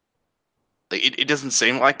doesn't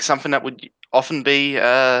seem like something that would often be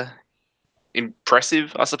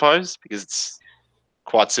impressive, I suppose, because it's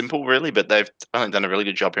quite simple really, but they've only done a really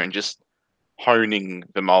good job here in just honing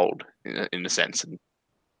the mold in a sense, and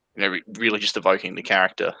really just evoking the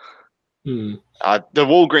character. The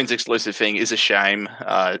Walgreens exclusive thing is a shame.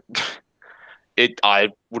 I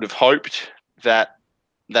would have hoped that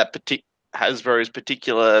Hasbro's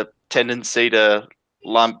particular tendency to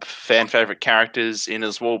lump fan favorite characters in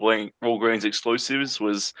as Walgreens exclusives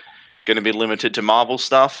was going to be limited to Marvel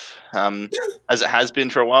stuff, as it has been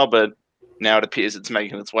for a while, but now it appears it's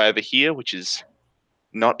making its way over here, which is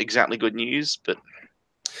not exactly good news, but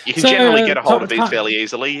you can generally get a hold of these fairly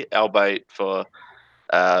easily, albeit for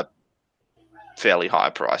fairly high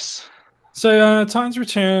price. So Titans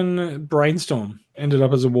Return Brainstorm ended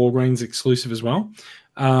up as a Walgreens exclusive as well.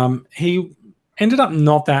 He ended up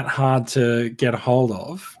not that hard to get a hold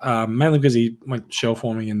of, mainly because he went shell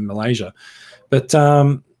forming in Malaysia. But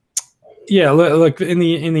yeah, look, in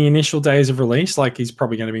the initial days of release, he's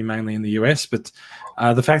probably going to be mainly in the US, but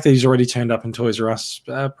the fact that he's already turned up in Toys R Us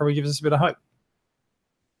probably gives us a bit of hope.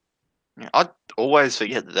 I'd always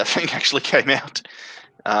forget that thing actually came out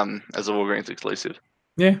as a Walgreens exclusive.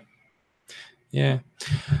 Yeah.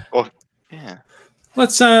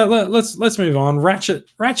 Let's move on. Ratchet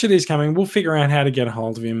is coming. We'll figure out how to get a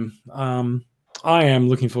hold of him. I am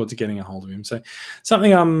looking forward to getting a hold of him. So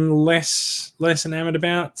something I'm less enamored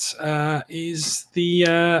about is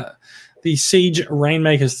the Siege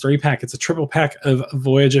Rainmakers 3-pack. It's a triple pack of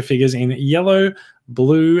Voyager figures in yellow,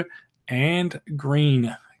 blue, and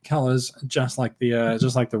green colors, just like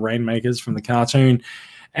the Rainmakers from the cartoon.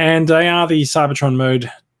 And they are the Cybertron mode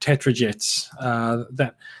Tetrajets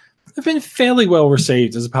that have been fairly well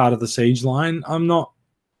received as a part of the Siege line. I'm not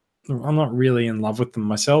really in love with them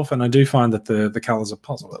myself, and I do find that the colors are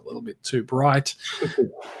possibly a little bit too bright.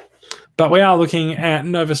 But we are looking at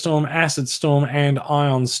Nova Storm, Acid Storm, and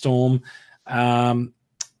Ion Storm.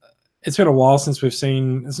 It's been a while since we've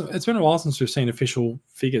seen official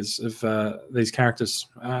figures of these characters.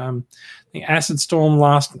 I think Acid Storm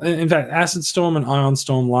and Ion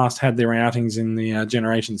Storm last had their outings in the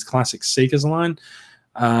Generations Classic Seekers line.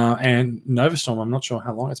 And Nova Storm, I'm not sure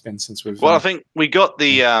how long it's been since we've. Well, I think we got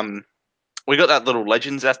the we got that little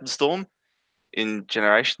Legends Acid Storm in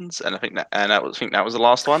Generations, and I think that was the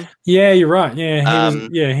last one. Yeah, you're right.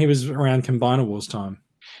 Yeah, he was around Combiner Wars time.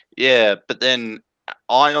 Yeah, but then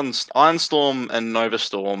Iron Storm and Nova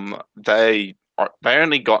Storm, they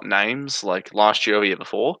only got names like last year or the year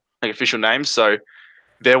before, like official names. So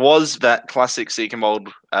there was that classic Seeker Mold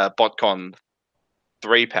BotCon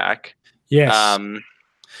 3-pack. Yes.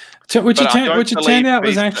 Which it turned out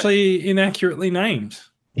was actually inaccurately named.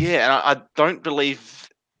 Yeah, and I don't believe...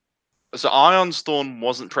 So Ion Storm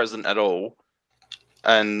wasn't present at all,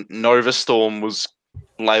 and Nova Storm was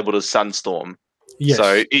labelled as Sunstorm. Yes.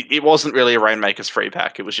 So it wasn't really a Rainmaker's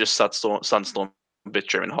 3-pack. It was just Sunstorm,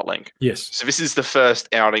 Bitdream, and Hotlink. Yes. So this is the first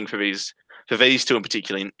outing for these two in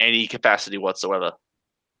particular in any capacity whatsoever.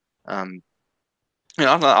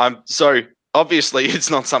 So obviously it's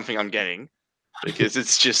not something I'm getting because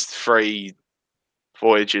it's just 3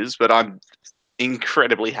 voyages, but I'm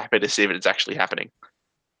incredibly happy to see that it's actually happening.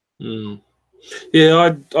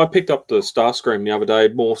 Yeah, I picked up the Starscream the other day,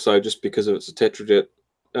 more so just because it's a Tetrajet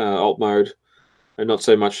alt mode and not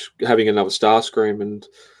so much having another Starscream. And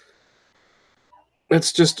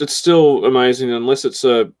it's still amazing unless it's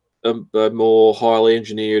a more highly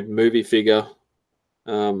engineered movie figure.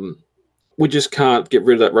 We just can't get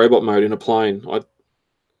rid of that robot mode in a plane.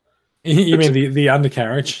 You mean the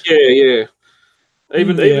undercarriage? Yeah.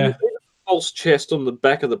 Even the false chest on the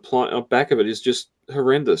back of the plane, back of it is just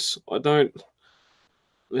horrendous. I don't.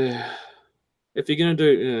 If you're gonna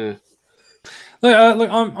do, look,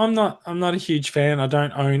 I'm not a huge fan. I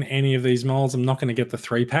don't own any of these molds. I'm not going to get the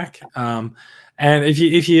 3-pack. And if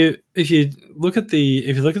you look at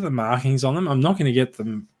the markings on them, I'm not going to get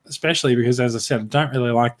them, especially because, as I said, I don't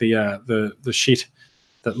really like the shit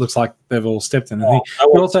that looks like they've all stepped in.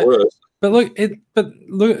 But look,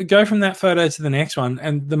 go from that photo to the next one,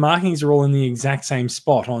 and the markings are all in the exact same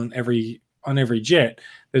spot on every jet.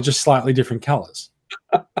 They're just slightly different colors.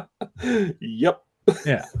 Yep.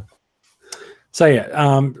 Yeah. So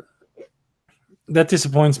yeah, that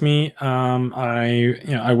disappoints me.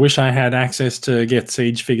 I wish I had access to get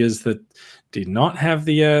Siege figures that did not have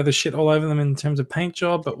the shit all over them in terms of paint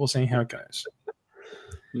job, but we'll see how it goes.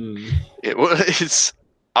 It's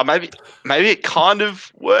maybe it kind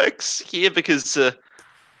of works here because the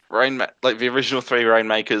original 3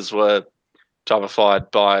 Rainmakers were typified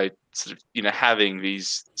by sort of having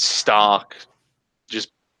these stark,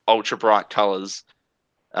 just ultra bright colors.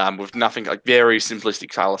 With nothing, like very simplistic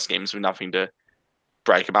color schemes with nothing to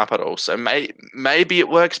break them up at all. So maybe it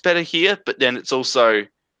works better here, but then it's also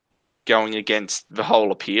going against the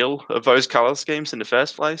whole appeal of those color schemes in the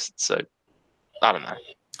first place. So I don't know.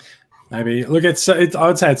 Maybe look, I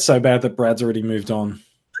would say it's so bad that Brad's already moved on.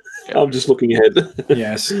 Yeah. I'm just looking ahead.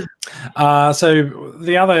 Yes. So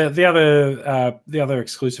the other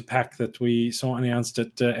exclusive pack that we saw announced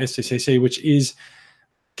at SDCC, which is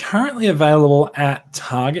currently available at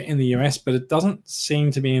Target in the US, but it doesn't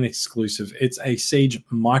seem to be an exclusive. It's a Siege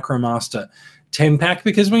Micromaster 10-pack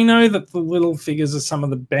because we know that the little figures are some of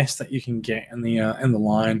the best that you can get in the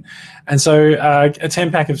line, and so a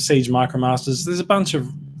 10-pack of Siege Micromasters. There's a bunch of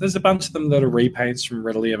them that are repaints from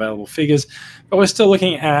readily available figures, but we're still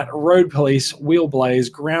looking at Road Police, Wheelblaze,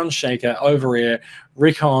 Ground Shaker, Overair,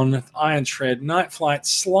 Rickon, Iron Shred, Night Flight,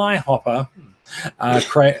 Sly Hopper,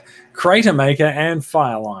 Crater Maker, and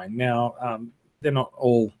Fireline. Now, they're not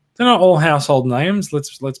all household names.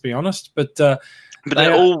 Let's be honest, but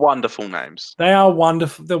they're all wonderful names. They are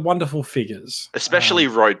wonderful. They're wonderful figures, especially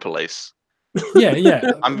Road Police.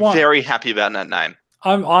 Yeah. I'm very happy about that name.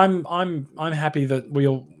 I'm happy that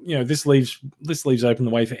we'll this leaves open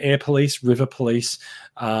the way for Air Police, River Police,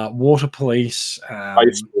 Water Police.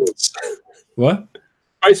 What?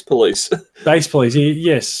 Base Police. Base Police.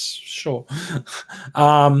 Yes, sure.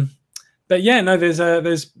 But yeah, no,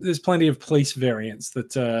 there's plenty of police variants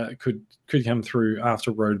that could come through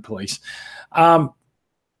after Road Police.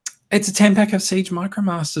 It's a 10-pack of Siege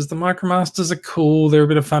Micromasters. The Micromasters are cool. They're a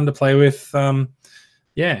bit of fun to play with. So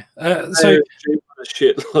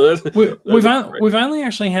we've only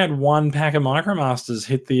actually had one pack of Micromasters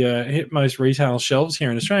hit most retail shelves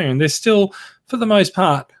here in Australia, and they're still, for the most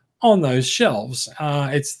part, on those shelves.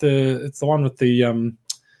 It's the one with the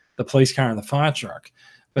police car and the fire truck,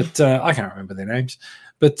 but I can't remember their names.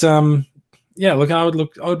 But yeah, look, I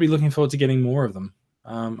would be looking forward to getting more of them.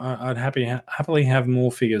 I'd happily have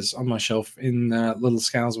more figures on my shelf in little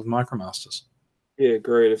scales with Micromasters. Yeah,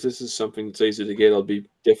 great. If this is something that's easy to get, I'd be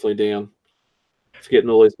definitely down for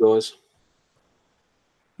getting all these guys.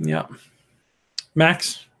 Yeah.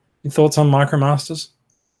 Max, your thoughts on Micromasters?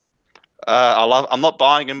 I'm not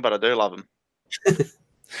buying them, but I do love them.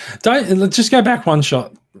 Let's just go back one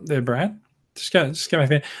shot there, Brad. Just go back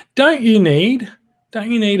there. Don't you need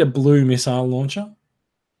a blue missile launcher?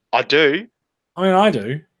 I do. I mean, I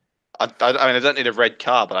do. I mean, I don't need a red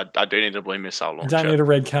car, but I do need a blue missile launcher. I don't need a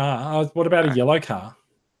red car. What about a yellow car?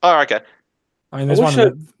 Oh, okay. I mean,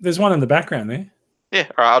 there's one in the background there. Yeah,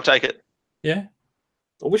 all right, I'll take it. Yeah.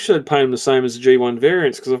 I wish they'd paint them the same as the G1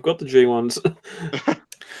 variants because I've got the G1s.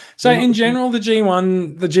 So in general, the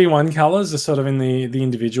G1 colors are sort of in the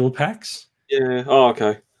individual packs. Yeah. Oh,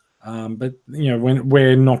 okay. But when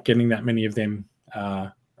we're not getting that many of them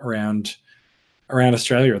around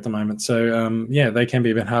Australia at the moment, so they can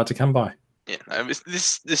be a bit hard to come by. Yeah, no,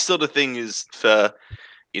 this sort of thing is for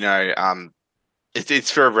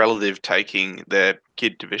it's for a relative taking their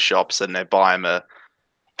kid to the shops and they buy them a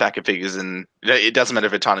pack of figures, and it doesn't matter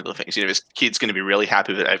if it's tiny little things. This kid's going to be really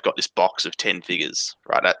happy that they've got this box of 10 figures,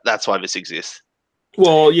 right? That's why this exists.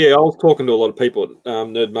 Well, yeah, I was talking to a lot of people at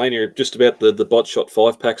Nerdmania just about the Bot Shot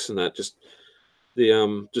 5 packs and that. Just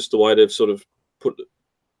the way they've sort of put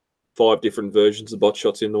 5 different versions of Bot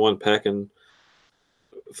Shots in the one pack, and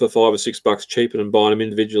for $5 or $6 cheaper than buying them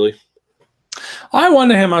individually. I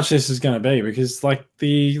wonder how much this is going to be, because like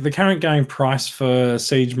the current going price for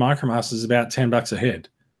Siege Micromasters is about $10 a head.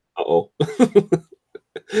 Uh-oh.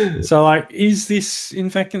 So like, is this in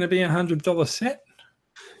fact going to be $100 set?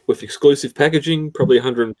 With exclusive packaging, probably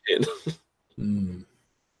 110.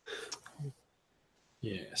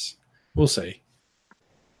 Yes. We'll see.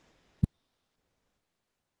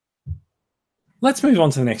 Let's move on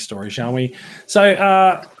to the next story, shall we? So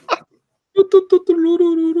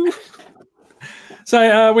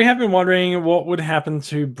we have been wondering what would happen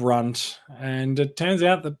to Brunt, and it turns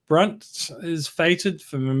out that Brunt is fated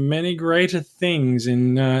for many greater things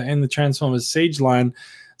in the Transformers Siege line,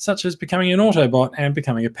 such as becoming an Autobot and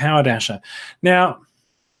becoming a Power Dasher. Now,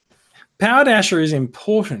 Power Dasher is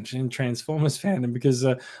important in Transformers fandom because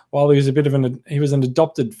while he was an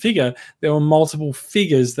adopted figure, there were multiple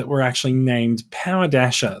figures that were actually named Power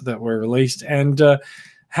Dasher that were released, and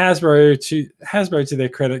Hasbro to their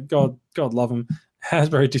credit, God love them,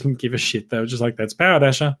 Hasbro didn't give a shit. They were just like, that's Power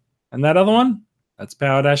Dasher, and that other one, that's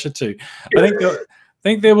Power Dasher too. I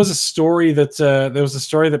think there was a story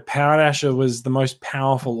that Power Dasher was the most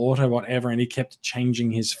powerful Autobot ever, and he kept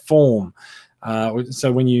changing his form.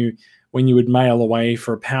 So when you would mail away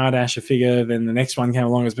for a Power Dasher figure, then the next one came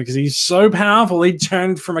along, is because he's so powerful he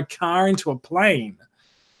turned from a car into a plane,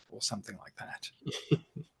 or something like that.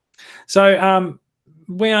 So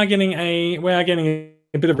we are getting a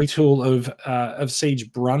bit of a retool of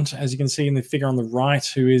Siege Brunt, as you can see in the figure on the right,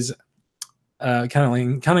 who is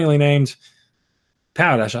cunningly named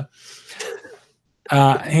Power Dasher.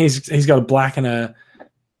 He's got a black and a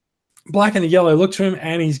yellow look to him,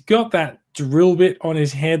 and he's got that drill bit on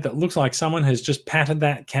his head that looks like someone has just patted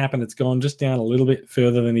that cap and it's gone just down a little bit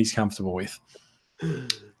further than he's comfortable with.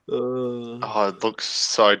 It looks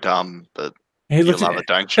so dumb, but he looks, love it,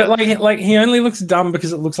 don't you? Like he only looks dumb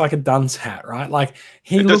because it looks like a dunce hat, right? Like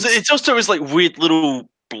it's also his like weird little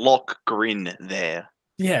block grin there.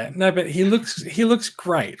 Yeah, no, but he looks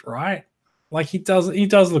great, right? Like he does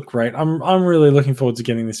look great. I'm really looking forward to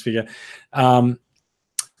getting this figure.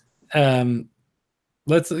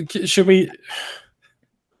 Should we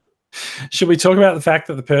talk about the fact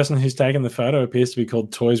that the person who's taken the photo appears to be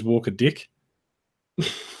called Toys Walker Dick?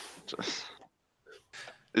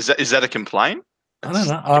 Is that a complaint? I don't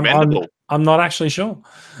know. I'm not actually sure.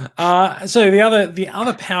 So the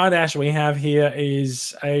other Power Dash we have here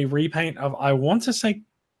is a repaint of, I want to say,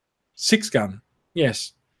 Six Gun.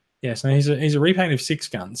 Yes. No, he's a repaint of Six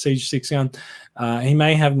Gun, Siege Six Gun. He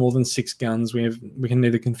may have more than 6 guns. We can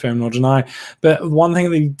neither confirm nor deny. But one thing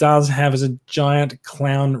that he does have is a giant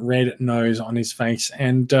clown red nose on his face,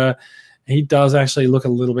 and he does actually look a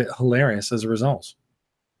little bit hilarious as a result.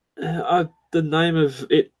 The name of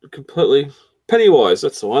it completely, Pennywise.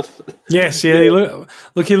 That's the one. Yes, yeah. He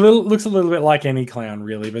looks a little bit like any clown,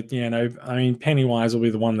 really. But I mean, Pennywise will be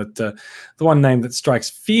the one name that strikes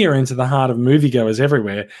fear into the heart of moviegoers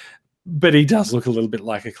everywhere. But he does look a little bit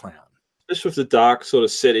like a clown, especially with the dark sort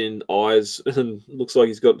of set in eyes, and looks like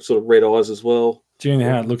he's got sort of red eyes as well. Do you know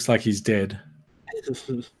how it looks like he's dead?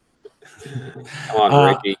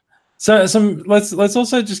 Ricky. So let's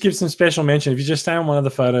also just give some special mention. If you just stay on one of the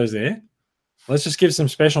photos there, let's just give some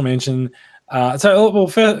special mention. First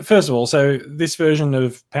of all, so this version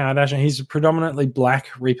of Power Dasher, he's a predominantly black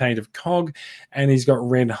repaint of Cog, and he's got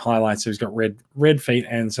red highlights. So he's got red feet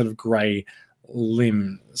and sort of grey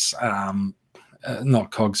limbs. Not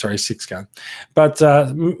Cog, sorry, Six Gun. But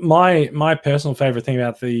my personal favorite thing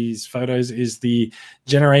about these photos is the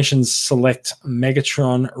Generations Select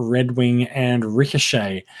Megatron, Red Wing, and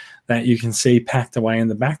Ricochet that you can see packed away in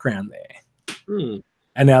the background there.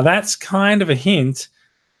 And now that's kind of a hint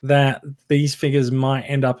that these figures might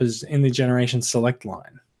end up as in the Generation Select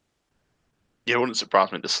line. Yeah, it wouldn't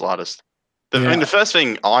surprise me the slightest. I mean, the first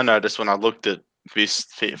thing I noticed when I looked at this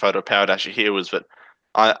photo of Power Dasher here was that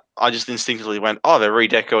I just instinctively went, oh, they're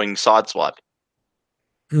redecoing Sideswipe.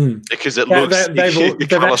 Because it looks the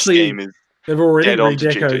color scheme is they've already dead on to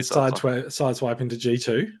redecoed Sideswipe into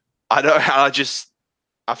G2. I know.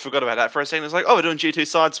 I forgot about that for a second. It's like, oh, we're doing G2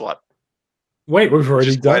 Sideswipe. Wait, we've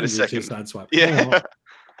already done G2 Sideswipe. Yeah,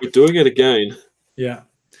 we're doing it again. Yeah.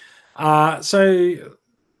 So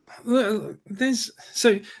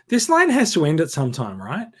this line has to end at some time,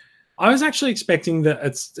 right? I was actually expecting that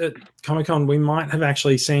at Comic-Con we might have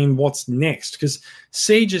actually seen what's next, because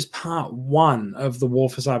Siege is part 1 of the War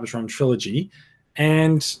for Cybertron trilogy,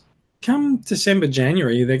 and come December,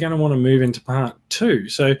 January, they're going to want to move into part 2.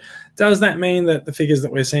 So does that mean that the figures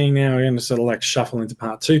that we're seeing now are going to sort of like shuffle into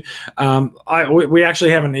part 2? We actually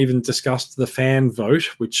haven't even discussed the fan vote,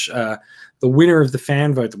 which the winner of the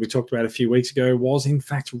fan vote that we talked about a few weeks ago was in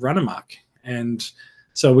fact Runamuck. And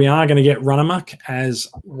so we are going to get Runamuck as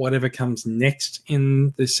whatever comes next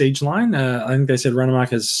in the Siege line. I think they said Runamuck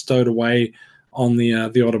has stowed away on the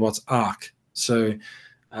Autobots arc. So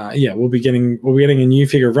we'll be getting a new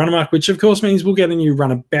figure of Runamuck, which of course means we'll get a new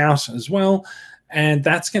Runabout as well, and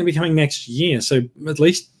that's going to be coming next year. So at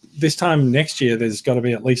least this time next year, there's got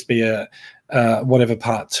to at least be a whatever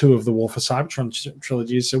part 2 of the War for Cybertron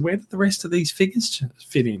trilogy. So where did the rest of these figures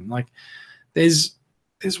fit in? Like, there's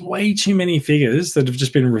way too many figures that have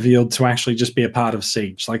just been revealed to actually just be a part of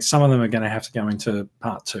Siege. Like, some of them are going to have to go into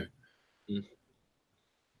part 2.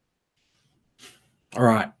 All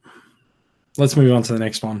right. Let's move on to the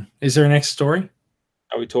next one. Is there a next story?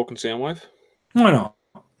 Are we talking Soundwave? Why not?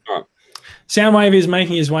 All right. Soundwave is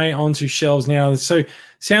making his way onto shelves now. So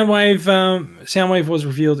Soundwave was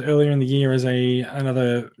revealed earlier in the year as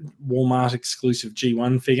another Walmart exclusive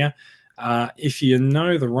G1 figure. If you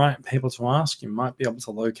know the right people to ask, you might be able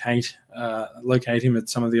to locate him at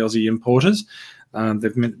some of the Aussie importers.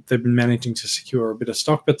 They've been managing to secure a bit of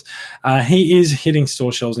stock, but he is hitting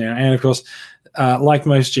store shelves now. And of course, like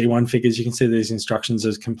most G1 figures, you can see these instructions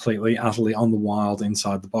as completely, utterly on the wild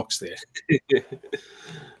inside the box there.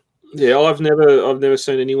 Yeah, I've never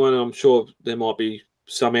seen anyone. I'm sure there might be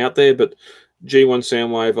some out there, but G1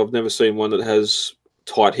 Soundwave, I've never seen one that has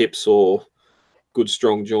tight hips or good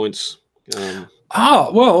strong joints.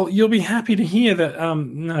 Well, you'll be happy to hear that.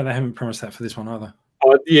 No, they haven't promised that for this one either.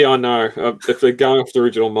 Yeah, I know. If they're going off the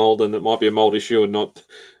original mold, then it might be a mold issue and not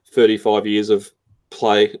 35 years of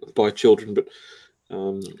play by children. But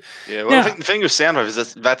I think the thing with Soundwave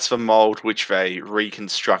is that's the mold which they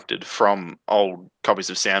reconstructed from old copies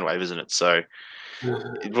of Soundwave, isn't it? So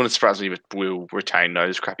it wouldn't surprise me if it will retain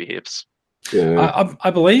those crappy hips. Yeah, I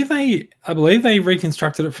believe they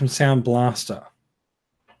reconstructed it from Sound Blaster.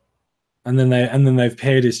 And then they've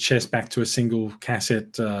paired his chest back to a single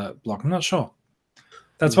cassette block. I'm not sure.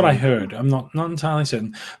 That's what I heard. I'm not entirely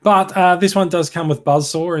certain. But this one does come with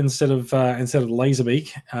Buzzsaw instead of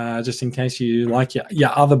Laserbeak, just in case you like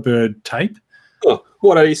your other bird tape. Oh,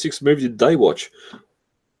 what 86 movies did they watch?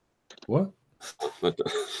 What?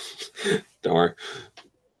 Don't worry.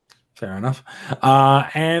 Fair enough.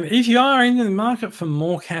 And if you are in the market for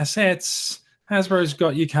more cassettes, Hasbro's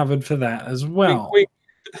got you covered for that as well. Wink, wink.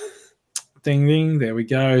 Ding, ding. There we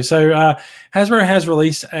go. So Hasbro has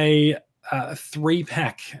released a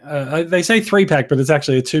 3-pack. They say 3-pack, but it's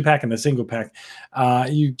actually a 2-pack and a single pack.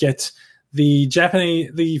 You get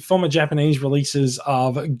the former Japanese releases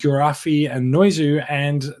of Gurafi and Noizu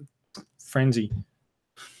and Frenzy.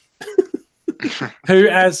 who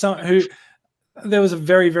there was a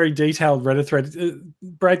very, very detailed Reddit thread.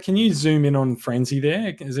 Brad, can you zoom in on Frenzy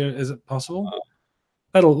there? Is it possible?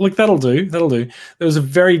 That'll do. There was a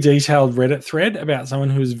very detailed Reddit thread about someone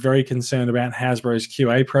who was very concerned about Hasbro's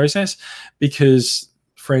QA process because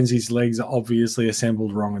Frenzy's legs are obviously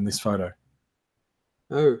assembled wrong in this photo.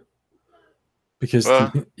 Oh. Because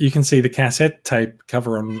you can see the cassette tape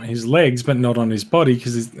cover on his legs, but not on his body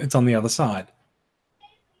because it's on the other side.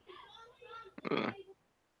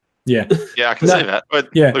 Yeah. Yeah, I can see that.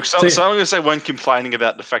 But look, so I'm going to say when complaining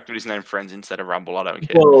about the fact that his name Friends instead of Rumble, I don't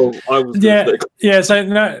care. Well, I was So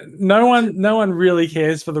no one really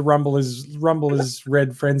cares for the Rumble is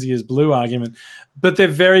red, Frenzy is blue argument, but they're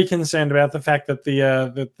very concerned about the fact that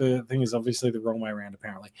the thing is obviously the wrong way around.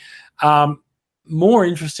 Apparently, more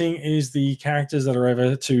interesting is the characters that are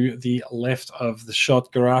over to the left of the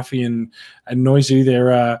shot, Garafi and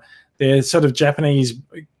Noizu. They're sort of Japanese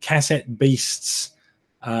cassette beasts.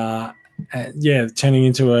 Turning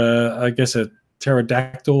into a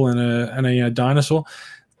pterodactyl and a dinosaur.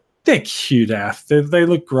 they're cute, Af. They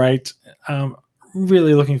look great.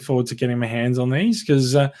 Really looking forward to getting my hands on these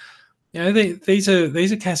because these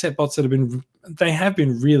are cassette bots that have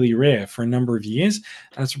been really rare for a number of years,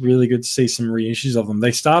 and it's really good to see some reissues of them.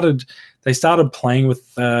 They started playing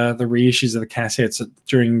with the reissues of the cassettes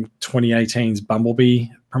during 2018's Bumblebee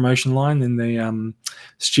promotion line in the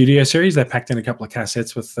Studio series. They packed in a couple of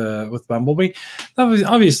cassettes with Bumblebee.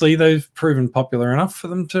 Obviously, they've proven popular enough for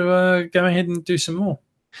them to go ahead and do some more.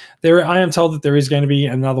 I am told that there is going to be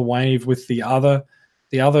another wave with the other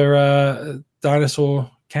dinosaur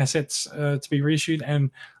cassettes to be reissued, and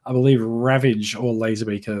I believe Ravage or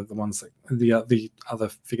Laserbeak are the ones that the other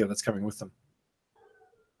figure that's coming with them.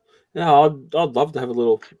 Yeah, I'd love to have a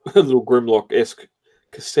little Grimlock-esque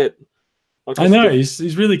cassette. I know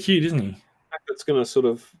he's really cute, isn't he? It's going to sort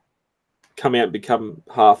of come out and become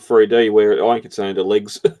half 3D, where I could say the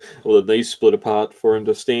legs or the knees split apart for him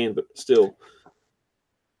to stand, but still.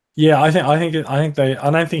 Yeah, I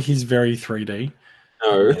don't think he's very 3D.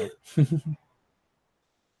 No.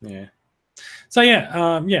 Yeah. So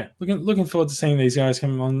looking forward to seeing these guys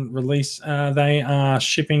come on release. They are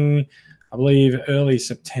shipping, I believe, early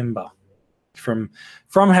September from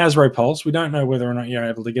Hasbro Pulse. We don't know whether or not you're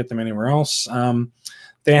able to get them anywhere else.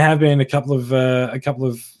 There have been a couple of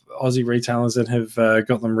Aussie retailers that have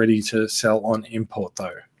got them ready to sell on import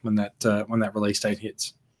though when that release date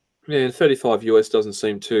hits. Yeah, $35 US doesn't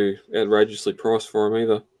seem too outrageously priced for them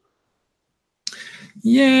either.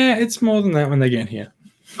 Yeah, it's more than that when they get here.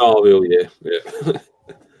 Oh, well, yeah.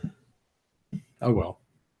 Oh well.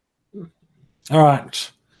 All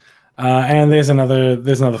right, and there's another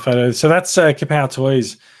photo. So that's Kapow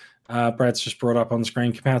Toys. Brad's just brought up on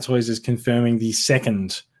screen. Kapow Toys is confirming the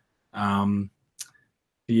second, the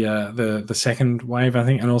second wave, I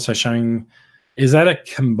think, and also showing. Is that a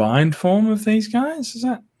combined form of these guys? Is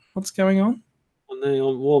that what's going on?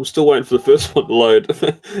 Well, I'm still waiting for the first one to load.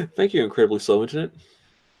 Thank you, incredibly slow internet.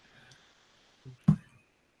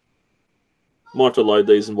 Might have to load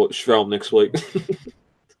these and show them next week.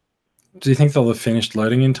 Do you think they'll have finished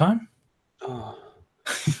loading in time? Oh.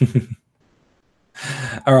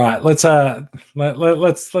 All right,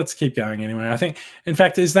 let's keep going anyway. I think, in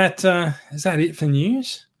fact, is that it for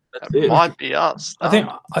news? That might be us. I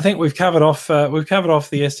think we've covered off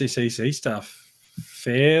the SDCC stuff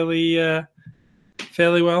fairly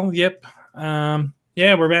well. Yep.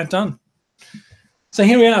 We're about done. So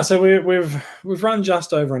here we are. So we've run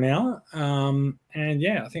just over an hour, and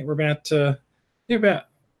I think we're about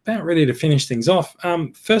ready to finish things off.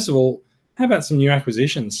 First of all, how about some new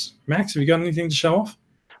acquisitions? Max, have you got anything to show off?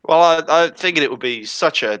 Well, I figured it would be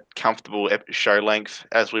such a comfortable show length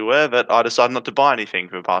as we were that I decided not to buy anything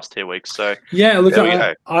for the past 2 weeks. So yeah, look,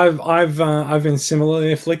 I've been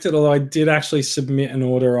similarly afflicted, although I did actually submit an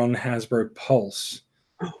order on Hasbro Pulse.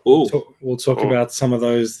 We'll talk about some of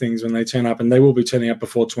those things when they turn up, and they will be turning up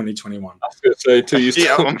before 2021. I was going to say 2 years.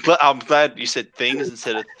 Yeah, I'm glad you said things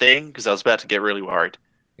instead of thing because I was about to get really worried.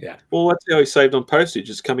 Yeah. Well, that's how he saved on postage.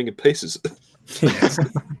 It's coming in pieces. Yes.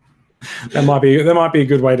 That might be a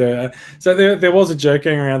good way to. So there was a joke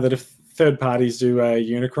going around that if third parties do a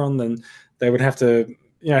Unicron, then they would have to,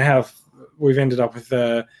 have. We've ended up with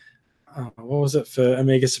what was it for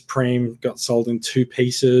Omega Supreme got sold in 2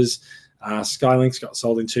 pieces. Skylinks got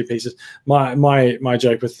sold in 2 pieces. My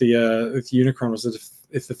joke with the with Unicron was that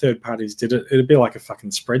if the third parties did it, it'd be like a fucking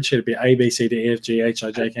spreadsheet. It'd be A, B, C, D, E, F, G, H,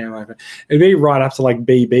 I, J, K, L, M, N. It'd be right up to like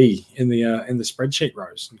BB in the spreadsheet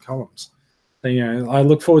rows and columns. So, I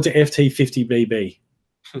look forward to FT50BB.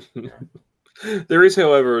 There is,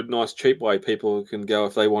 however, a nice cheap way people can go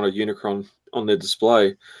if they want a Unicron on their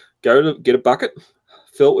display. Go to get a bucket,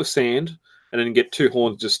 fill it with sand, and then get 2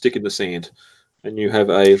 horns, just stick in the sand. And you have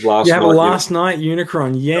a last night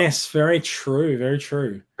Unicron. Yes, very true. Very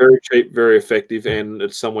true. Very cheap, very effective, and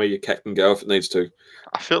it's somewhere your cat can go if it needs to.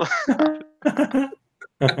 I feel.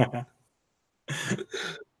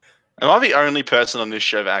 Am I the only person on this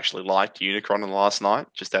show that actually liked Unicron on last night?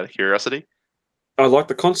 Just out of curiosity. I like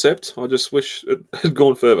the concept. I just wish it had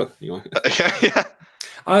gone further. Yeah.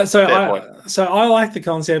 So I like the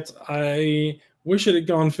concept. I wish it had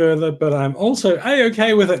gone further, but I'm also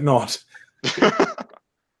okay with it not.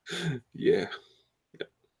 Yeah.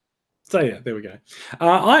 So there we go.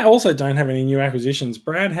 I also don't have any new acquisitions.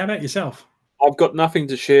 Brad, how about yourself? I've got nothing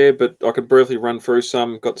to share, but I could briefly run through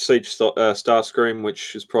some. Got the Siege Starscream,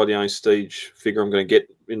 which is probably the only Siege figure I'm going to get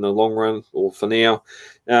in the long run, or for now.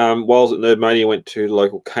 While I was at Nerdmania, went to the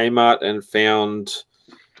local Kmart and found,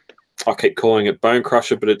 I keep calling it Bone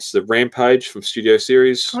Crusher, but it's the Rampage from Studio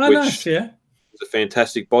Series. Oh, nice, yeah. It's a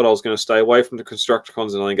fantastic bot. I was going to stay away from the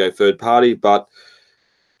Constructicons and only go third party, but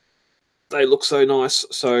they look so nice.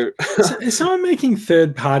 So is someone making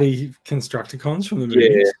third-party Constructicons from the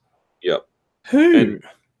movies? Yeah. Yep. Who?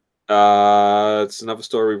 And it's another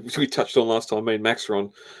story we touched on last time. Me and Max were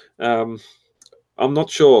on. I'm not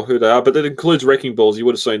sure who they are, but it includes Wrecking Balls. You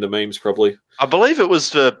would have seen the memes probably. I believe it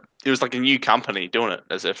was like a new company doing it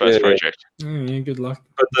as their first project. Yeah, good luck.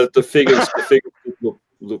 But the figures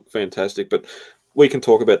look fantastic. But we can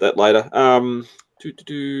talk about that later.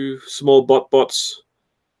 Small bots.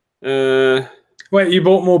 Wait, you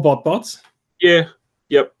bought more bots? Yeah.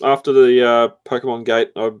 Yep. After the Pokemon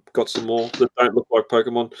Gate, I got some more that don't look like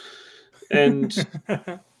Pokemon. And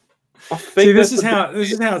I think this is how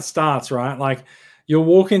it starts, right? Like you'll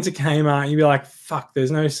walk into Kmart and you'll be like, "Fuck,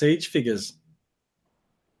 there's no Siege figures.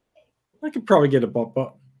 I could probably get a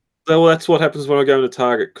bot." Well, that's what happens when I go into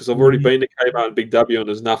Target because I've already been to Kmart and Big W and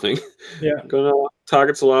there's nothing. Yeah.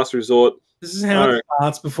 Target's the last resort. This is how it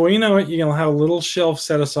starts. Before you know it, you're going to have a little shelf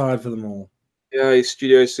set aside for them all. Yeah,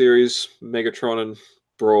 Studio Series, Megatron, and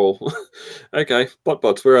Brawl. Okay,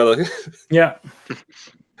 bots, where are they? Yeah.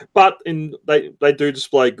 But they do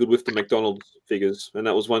display good with the McDonald's figures, and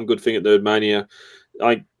that was one good thing at Nerdmania.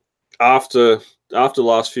 After the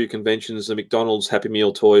last few conventions, the McDonald's Happy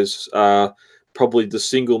Meal toys are probably the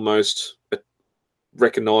single most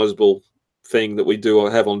recognizable thing that we do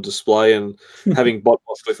have on display, and having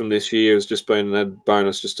bots with them this year has just been an added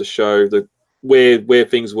bonus just to show that where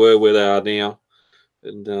things were, where they are now,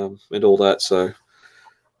 and all that. So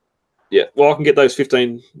yeah, well, I can get those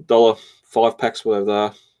 $15 5-packs, whatever they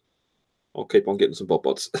are. I'll keep on getting some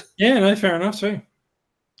bots. Yeah, no, fair enough too.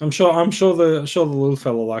 I'm sure the little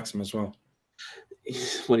fella likes them as well.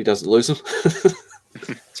 When he doesn't lose them.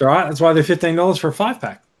 It's all right. That's why they're $15 for a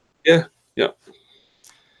 5-pack. Yeah.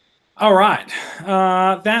 All right.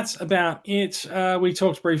 That's about it. We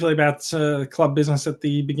talked briefly about club business at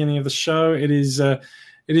the beginning of the show. It is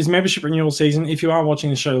membership renewal season. If you are watching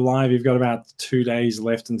the show live, you've got about 2 days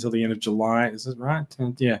left until the end of July. Is that right?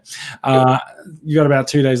 Yeah. You've got about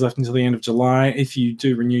 2 days left until the end of July. If you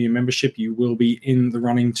do renew your membership, you will be in the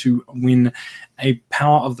running to win a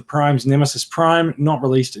Power of the Primes Nemesis Prime, not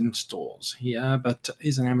released in stores here, but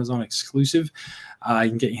is an Amazon exclusive. You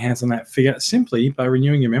can get your hands on that figure simply by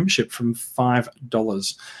renewing your membership from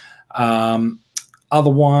 $5.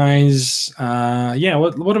 Otherwise,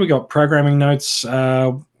 what do we got? Programming notes.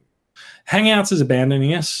 Hangouts is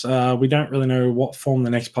abandoning us. We don't really know what form the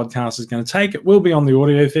next podcast is going to take. It will be on the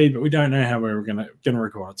audio feed, but we don't know how we're going to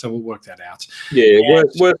record it, so we'll work that out. Yeah,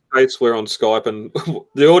 worst case, we're on Skype, and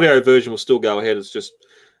the audio version will still go ahead. It's just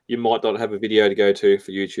you might not have a video to go to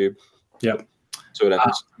for YouTube. Yep. So what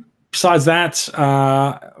happens. Besides that,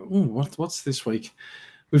 what's this week?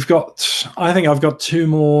 I think I've got two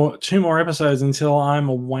more episodes until I'm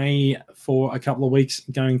away for a couple of weeks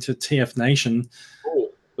going to TF Nation. Oh,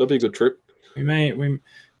 that'll be a good trip. I may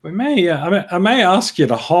ask you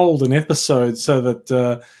to hold an episode so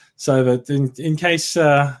that in case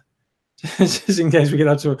just in case we get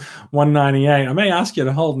up to 198, I may ask you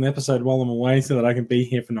to hold an episode while I'm away so that I can be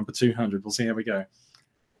here for number 200. We'll see how we go.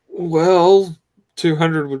 Well,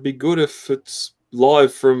 200 would be good if it's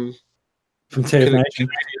live from TF Nation.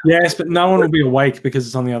 Yes, but no one will be awake because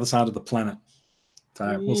it's on the other side of the planet.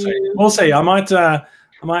 So we'll see. We'll see. I might see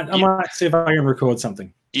if I can record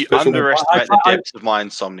something. You underestimate the depths of my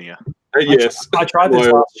insomnia. Yes, I tried this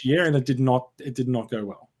last year and it did not go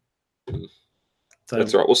well. So,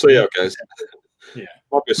 that's right. We'll see how it goes. Yeah,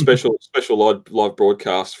 might be a special live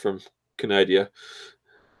broadcast from Canada.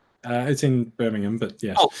 It's in Birmingham, but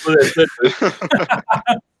yes. Oh,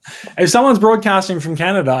 if someone's broadcasting from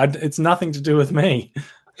Canada, it's nothing to do with me.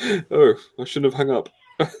 Oh, I shouldn't have hung up.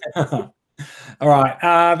 All right,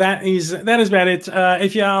 that is about it.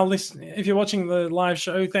 If you're watching the live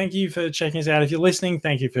show, thank you for checking us out. If you're listening,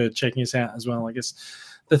 thank you for checking us out as well. I guess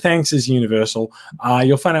the thanks is universal.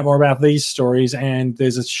 You'll find out more about these stories, and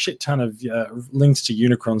there's a shit ton of links to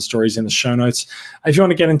Unicron stories in the show notes. If you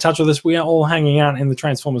want to get in touch with us, we are all hanging out in the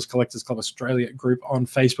Transformers Collectors Club Australia group on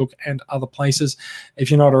Facebook and other places. If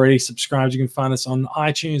you're not already subscribed, you can find us on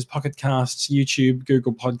iTunes, Pocket Casts, YouTube,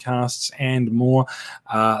 Google Podcasts, and more.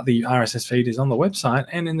 The RSS feed is on the website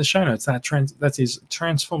and in the show notes. That is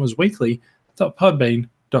transformersweekly.podbean.com.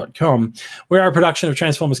 We are a production of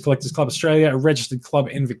Transformers Collectors Club Australia, a registered club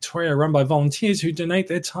in Victoria run by volunteers who donate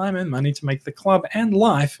their time and money to make the club and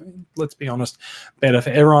life, let's be honest, better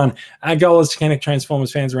for everyone. Our goal is to connect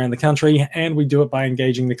Transformers fans around the country, and we do it by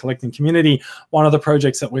engaging the collecting community. One of the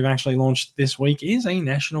projects that we've actually launched this week is a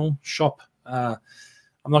national shop.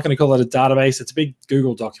 I'm not going to call it a database. It's a big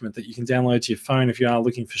Google document that you can download to your phone if you are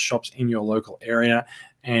looking for shops in your local area.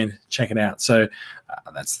 and check it out. So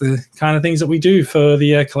that's the kind of things that we do for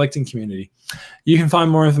the collecting community. You can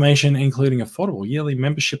find more information, including affordable yearly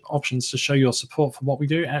membership options to show your support for what we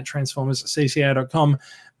do at transformerscca.com.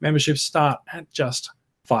 Memberships start at just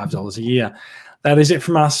 $5 a year. That is it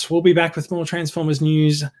from us. We'll be back with more Transformers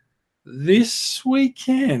news this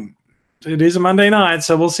weekend. It is a Monday night,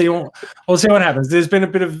 so we'll see what happens. There's been a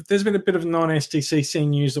bit of non-SDCC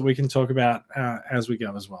news that we can talk about as we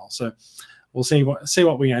go as well. So we'll see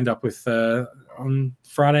what we end up with on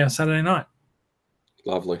Friday or Saturday night.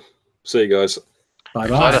 Lovely. See you guys.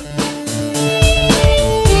 Bye-bye.